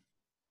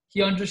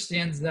he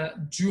understands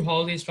that Drew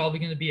Holiday is probably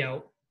going to be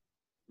out.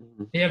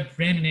 Mm-hmm. They have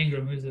Brandon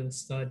Ingram, who's a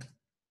stud.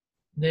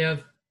 They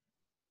have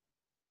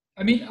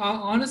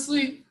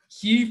honestly,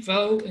 he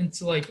fell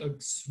into like a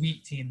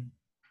sweet team,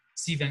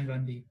 Steve Van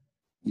Gundy.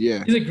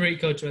 Yeah. He's a great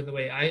coach, by the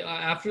way. I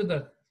after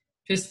the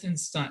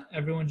Pistons stunt,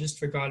 everyone just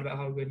forgot about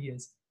how good he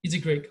is. He's a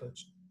great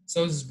coach.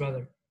 So is his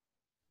brother.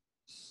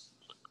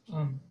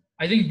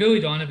 I think Billy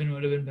Donovan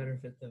would have been better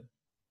fit though.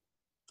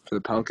 For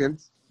the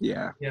Pelicans?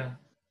 Yeah. Yeah.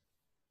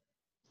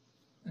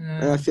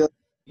 And I feel like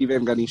Steve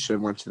Van Gundy should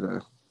have went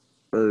to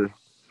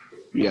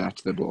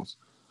the Bulls.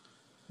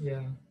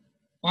 Yeah.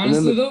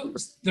 Honestly, though,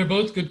 they're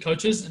both good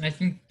coaches, and I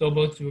think they'll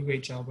both do a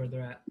great job where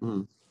they're at.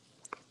 Mm-hmm.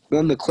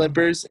 Then the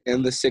Clippers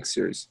and the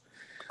Sixers.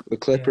 The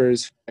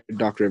Clippers,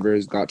 Doc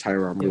Rivers, got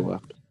Tyronn Lue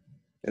up.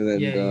 And then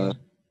the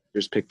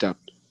Sixers picked up,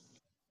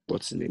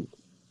 what's his name?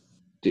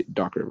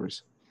 Doc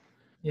Rivers.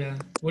 Yeah.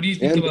 What do you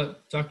think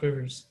about Doc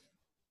Rivers?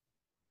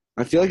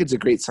 I feel like it's a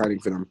great signing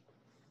for them.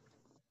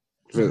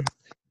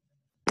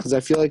 Because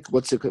I feel like,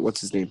 what's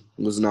his name?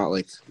 Was not,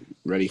 like,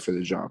 ready for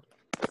the job.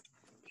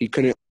 He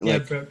couldn't,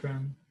 Brett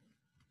Brown.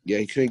 Yeah,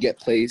 he couldn't get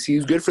plays. He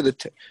was good for the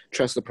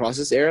trust the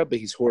process era, but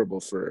he's horrible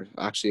for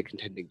actually a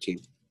contending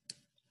team.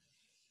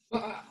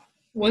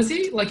 Was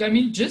he?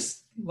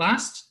 Just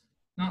last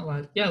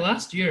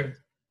year.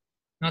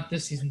 Not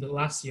this season, but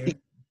last year.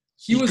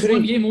 He was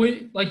one game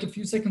away, like a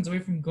few seconds away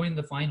from going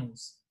to the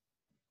finals.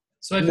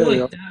 So I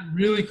feel that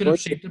really could have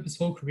shaped up his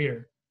whole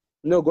career.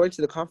 No, going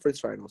to the conference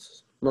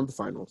finals, not the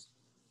finals.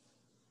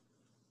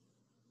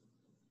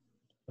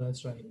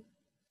 That's right.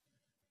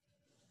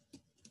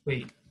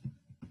 Wait.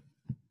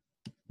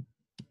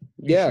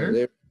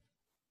 Sure?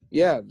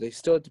 They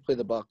still had to play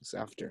the Bucks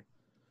after.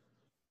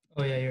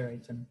 Oh yeah, you're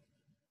right then.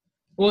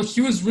 Well, he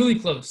was really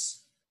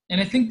close,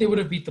 and I think they would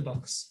have beat the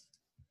Bucks.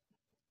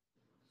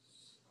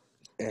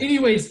 Yeah.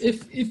 Anyways,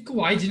 if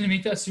Kawhi didn't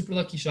make that super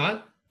lucky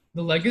shot,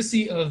 the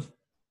legacy of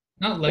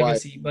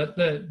but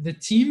the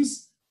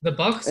teams, the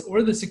Bucks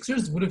or the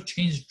Sixers would have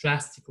changed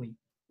drastically.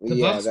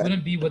 The Bucks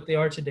wouldn't be what they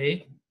are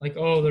today. Like,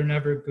 they're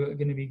never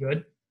going to be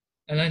good,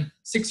 and then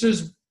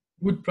Sixers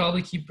would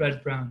probably keep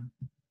Brett Brown.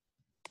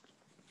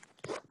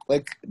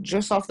 Like,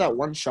 just off that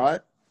one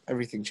shot,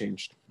 everything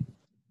changed.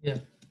 Yeah.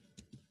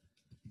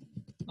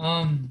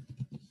 How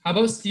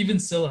about Steven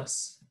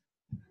Silas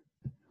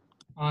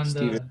on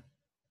the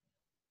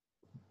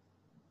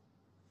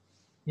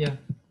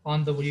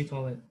what do you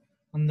call it?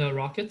 On the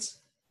Rockets?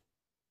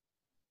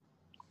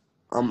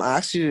 I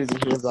actually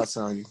didn't hear that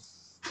signing.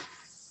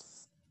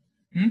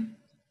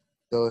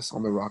 Silas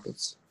on the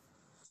Rockets.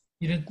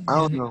 I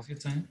don't know.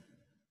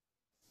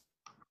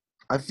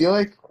 I feel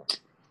like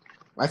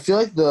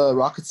the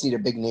Rockets need a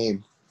big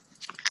name.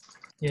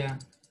 Yeah.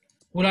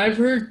 What I've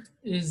heard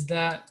is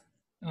that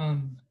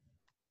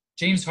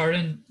James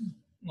Harden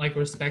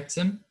respects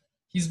him.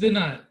 He's been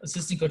an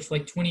assistant coach for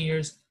 20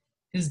 years.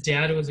 His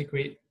dad was a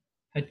great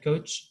head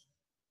coach.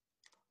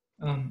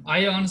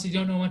 I honestly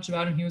don't know much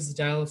about him. He was the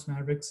Dallas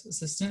Mavericks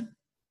assistant.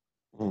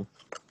 Mm.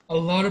 A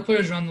lot of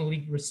players around the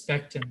league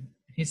respect him.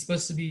 He's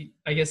supposed to be,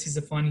 I guess he's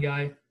a fun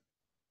guy.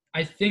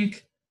 I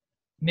think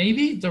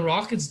maybe the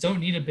Rockets don't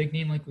need a big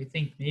name like we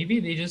think. Maybe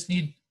they just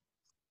need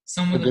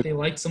someone that they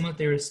like, someone that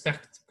they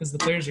respect, because the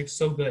players are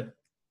so good.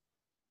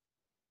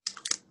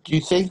 Do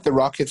you think the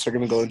Rockets are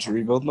going to go into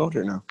rebuild mode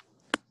or no?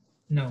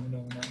 No.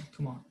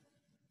 Come on.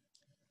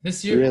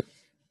 This year,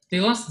 They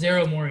lost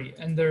Daryl Morey,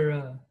 and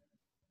their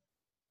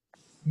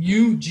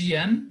new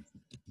GM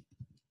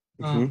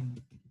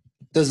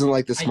doesn't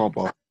like the small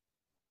ball.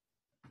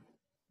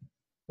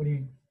 What do you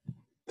mean?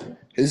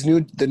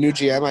 The new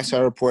GM, I saw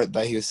a report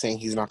that he was saying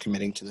he's not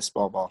committing to the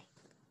small ball.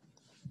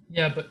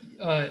 Yeah,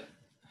 but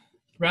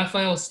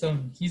Raphael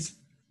Stone, he's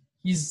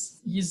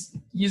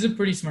a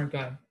pretty smart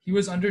guy. He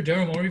was under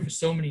Daryl Morey for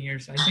so many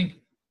years. I think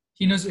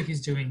he knows what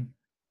he's doing.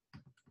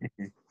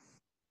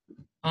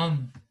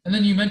 And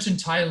then you mentioned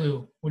Ty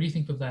Lue. What do you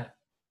think of that?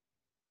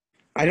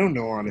 I don't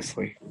know,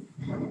 honestly.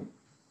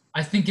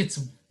 I think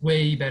it's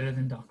way better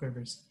than Doc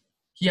Rivers.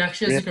 he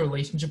actually has like a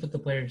relationship with the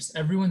players.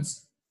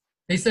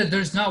 They said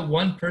there's not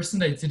one person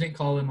that didn't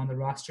call him on the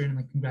roster and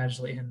like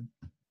congratulate him.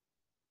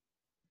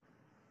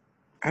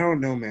 I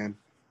don't know, man.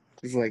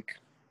 It's like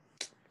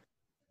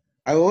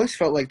I always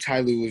felt like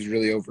Ty Lue was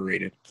really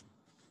overrated.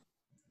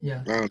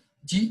 Yeah.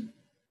 Do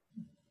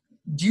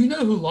you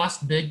know who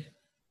lost big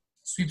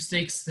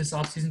sweepstakes this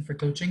offseason for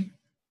coaching?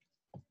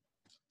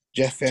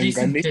 Jeff Van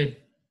Jason Gundy? Kidd.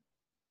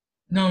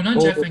 No,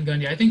 not Jeff Van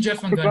Gundy. I think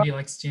Jeff Van Gundy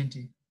likes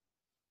TNT.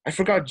 I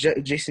forgot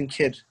Jason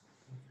Kidd.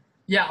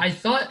 Yeah, I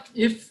thought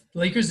if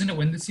Lakers didn't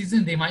win the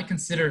season, they might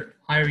consider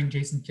hiring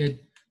Jason Kidd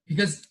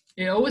because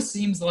it always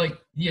seems like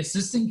the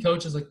assistant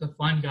coach is like the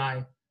fun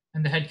guy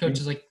and the head coach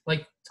is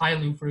like Ty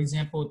Lue, for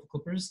example, with the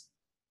Clippers.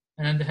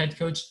 And then the head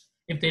coach,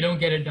 if they don't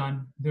get it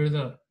done, they're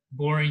the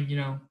boring,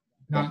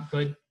 not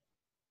good,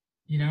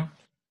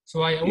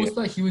 So I always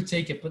thought he would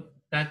take it, but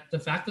the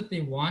fact that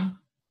they won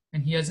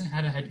and he hasn't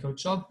had a head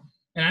coach job,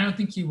 and I don't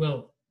think he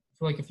will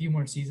for like a few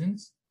more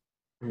seasons,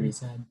 pretty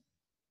sad.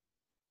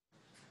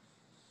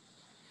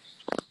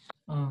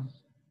 How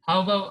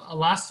about a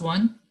last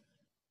one?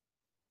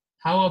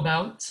 How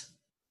about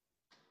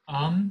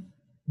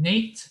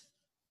Nate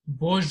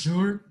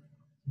Bojorquin,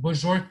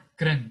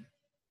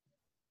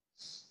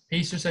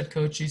 Pacers head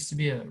coach, used to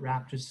be a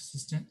Raptors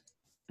assistant.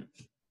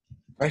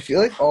 I feel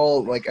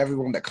like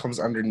everyone that comes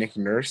under Nick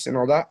Nurse and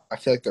all that, I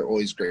feel like they're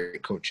always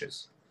great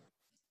coaches.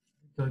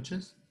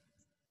 Coaches?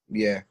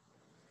 Yeah.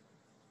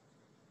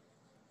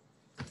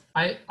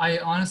 I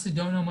honestly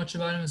don't know much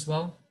about him as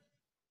well.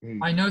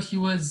 I know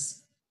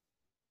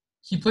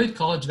he played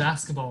college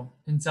basketball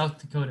in South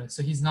Dakota,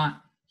 so he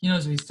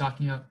knows what he's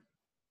talking about.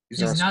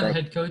 He's not the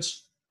head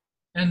coach.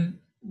 And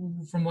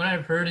from what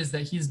I've heard is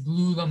that he's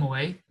blew them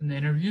away in the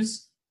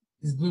interviews.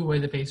 He's blew away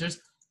the Pacers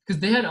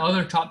because they had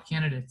other top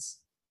candidates.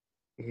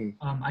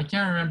 I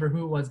can't remember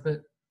who it was,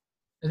 but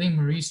I think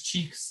Maurice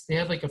Cheeks. They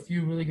had like a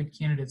few really good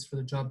candidates for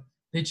the job.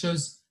 They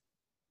chose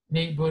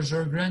Nate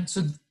Bojorquin.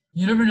 So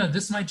you never know.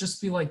 This might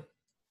just be like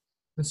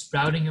the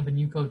sprouting of a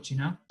new coach,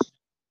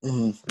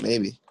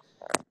 Maybe.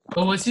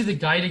 But was he the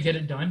guy to get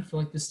it done for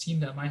like this team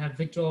that might have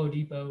Victor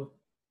Oladipo?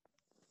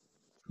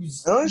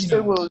 Who's I don't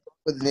understand what was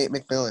with Nate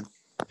McMillan.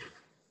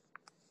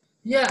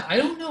 Yeah, I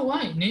don't know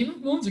why. Nate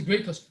McMillan's a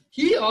great coach.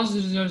 He also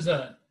deserves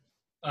a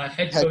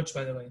head coach,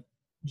 by the way,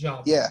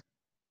 job. Yeah.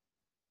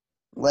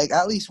 Like,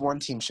 at least one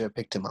team should have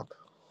picked him up.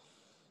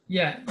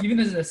 Yeah, even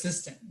as an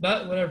assistant.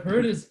 But what I've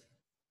heard is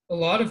a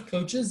lot of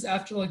coaches,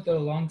 after, like, their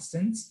long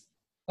stints,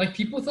 like,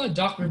 people thought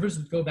Doc Rivers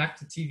would go back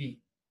to TV,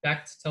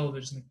 back to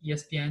television, like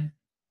ESPN,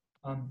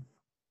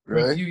 for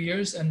a few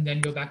years, and then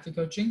go back to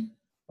coaching,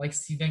 like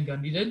Steve Van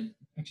Gundy did.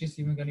 Actually,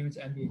 Steve Van Gundy went to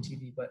NBA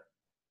TV, but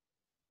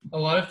a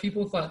lot of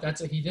people thought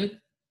that's what he did.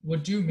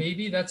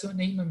 Maybe that's what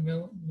Nate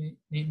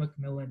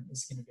McMillan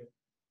is going to do.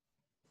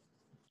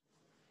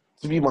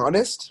 To be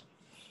honest,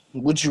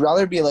 would you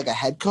rather be like a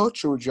head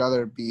coach or would you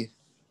rather be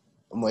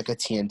in like a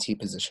TNT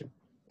position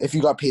if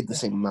you got paid the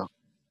same amount?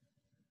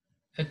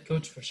 Head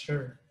coach for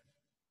sure.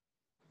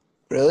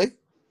 Really?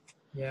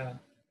 Yeah.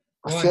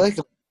 I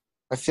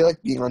feel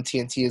like being on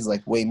TNT is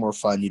like way more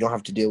fun. You don't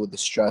have to deal with the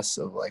stress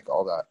of like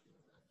all that.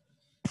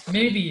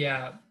 Maybe,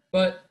 yeah.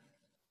 But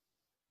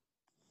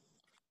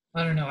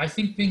I don't know. I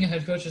think being a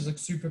head coach is like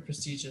super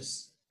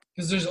prestigious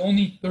because there's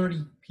only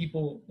 30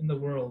 people in the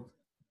world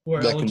who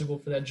are eligible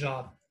for that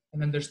job.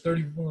 And then there's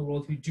 30 people in the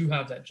world who do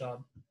have that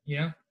job,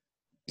 Yeah.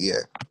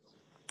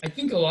 I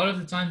think a lot of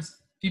the times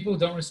people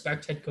don't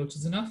respect head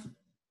coaches enough.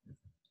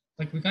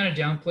 Like we kind of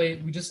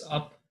downplay, we just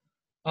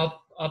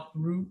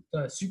uproot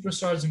the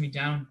superstars and we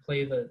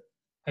downplay the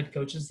head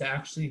coaches that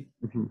actually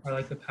are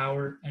like the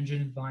power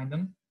engine behind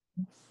them.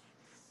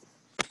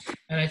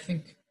 And I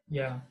think,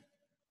 yeah.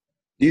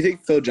 Do you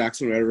think Phil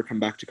Jackson would ever come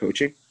back to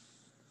coaching?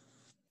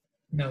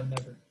 No,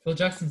 never. Phil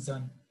Jackson's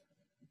done.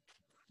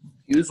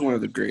 He was one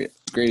of the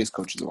greatest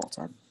coaches of all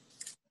time.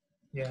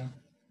 Yeah.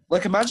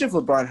 Like, imagine if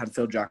LeBron had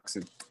Phil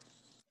Jackson.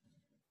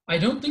 I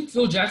don't think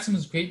Phil Jackson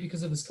was great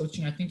because of his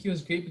coaching. I think he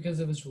was great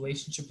because of his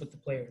relationship with the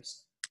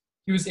players.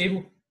 He was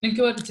able – think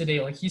about it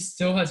today. Like, he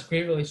still has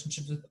great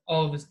relationships with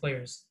all of his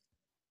players.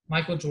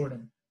 Michael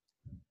Jordan,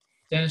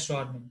 Dennis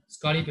Rodman,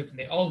 Scottie Pippen.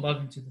 They all love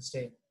him to this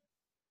day.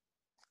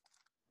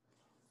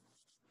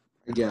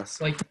 I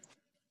guess. Like,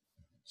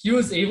 he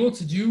was able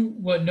to do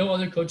what no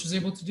other coach was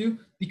able to do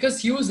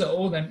because he was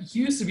he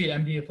used to be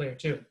an NBA player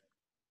too.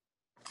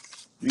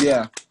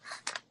 Yeah.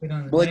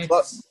 Like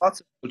lots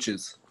of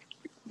coaches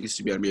used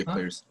to be NBA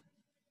players.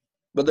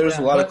 But there's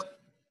a lot of...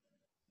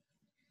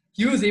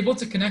 He was able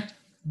to connect.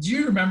 Do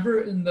you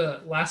remember in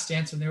the Last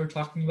Dance when they were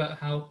talking about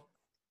how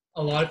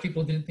a lot of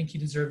people didn't think he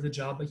deserved the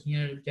job, but he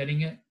ended up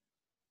getting it?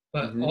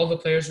 But all the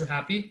players were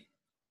happy.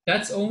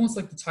 That's almost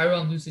like the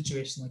Tyronn Lue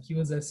situation. Like he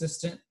was the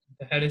assistant,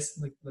 the head is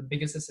like the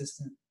biggest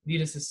assistant,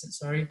 lead assistant,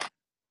 sorry.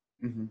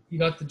 He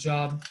got the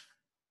job.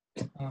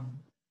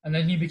 And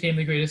then he became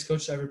the greatest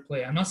coach to ever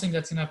play. I'm not saying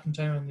that's gonna happen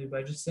to Tyronn Lue,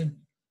 but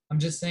I'm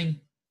just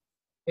saying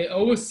it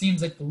always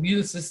seems like the lead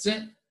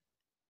assistant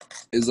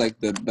is like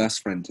the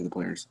best friend to the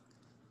players.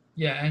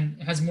 Yeah,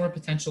 and has more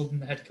potential than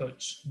the head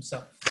coach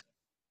himself.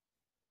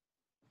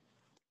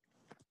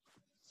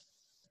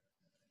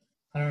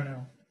 I don't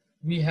know.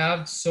 We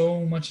have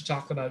so much to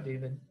talk about,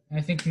 David. And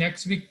I think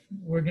next week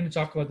we're going to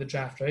talk about the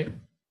draft, right?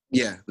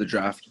 Yeah, the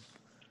draft.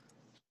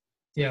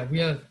 Yeah, we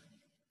have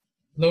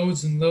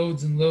loads and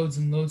loads and loads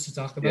and loads to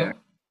talk Yeah. about.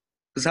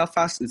 Because how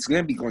fast it's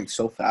going to be going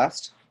so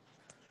fast.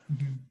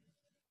 Mm-hmm.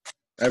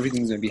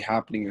 Everything's going to be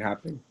happening and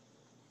happening.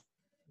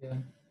 Yeah.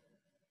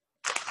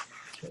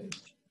 Okay.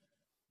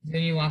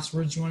 Any last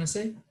words you want to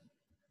say?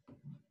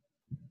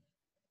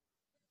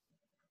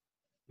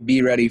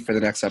 Be ready for the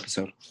next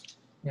episode.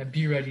 Yeah,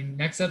 be ready.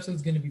 Next episode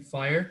is going to be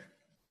fire.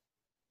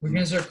 We're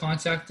going to start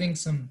contacting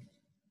some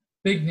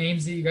big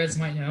names that you guys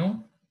might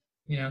know.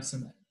 You know,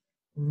 some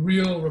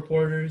real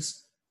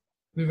reporters.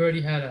 We've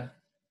already had a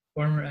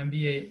former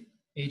NBA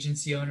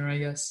agency owner, I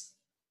guess.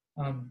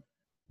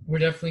 We're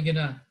definitely going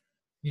to,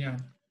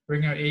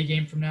 bring our A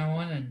game from now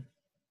on. And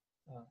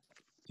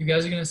you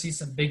guys are going to see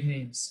some big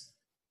names.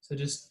 So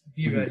just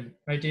be ready.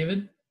 Right,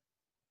 David?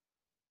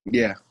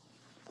 Yeah.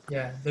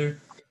 Yeah,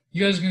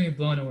 you guys are going to be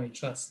blown away,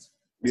 trust.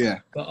 Yeah.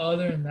 But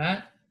other than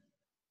that,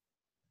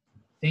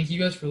 thank you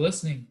guys for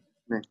listening.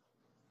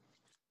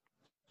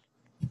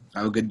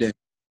 Have a good day.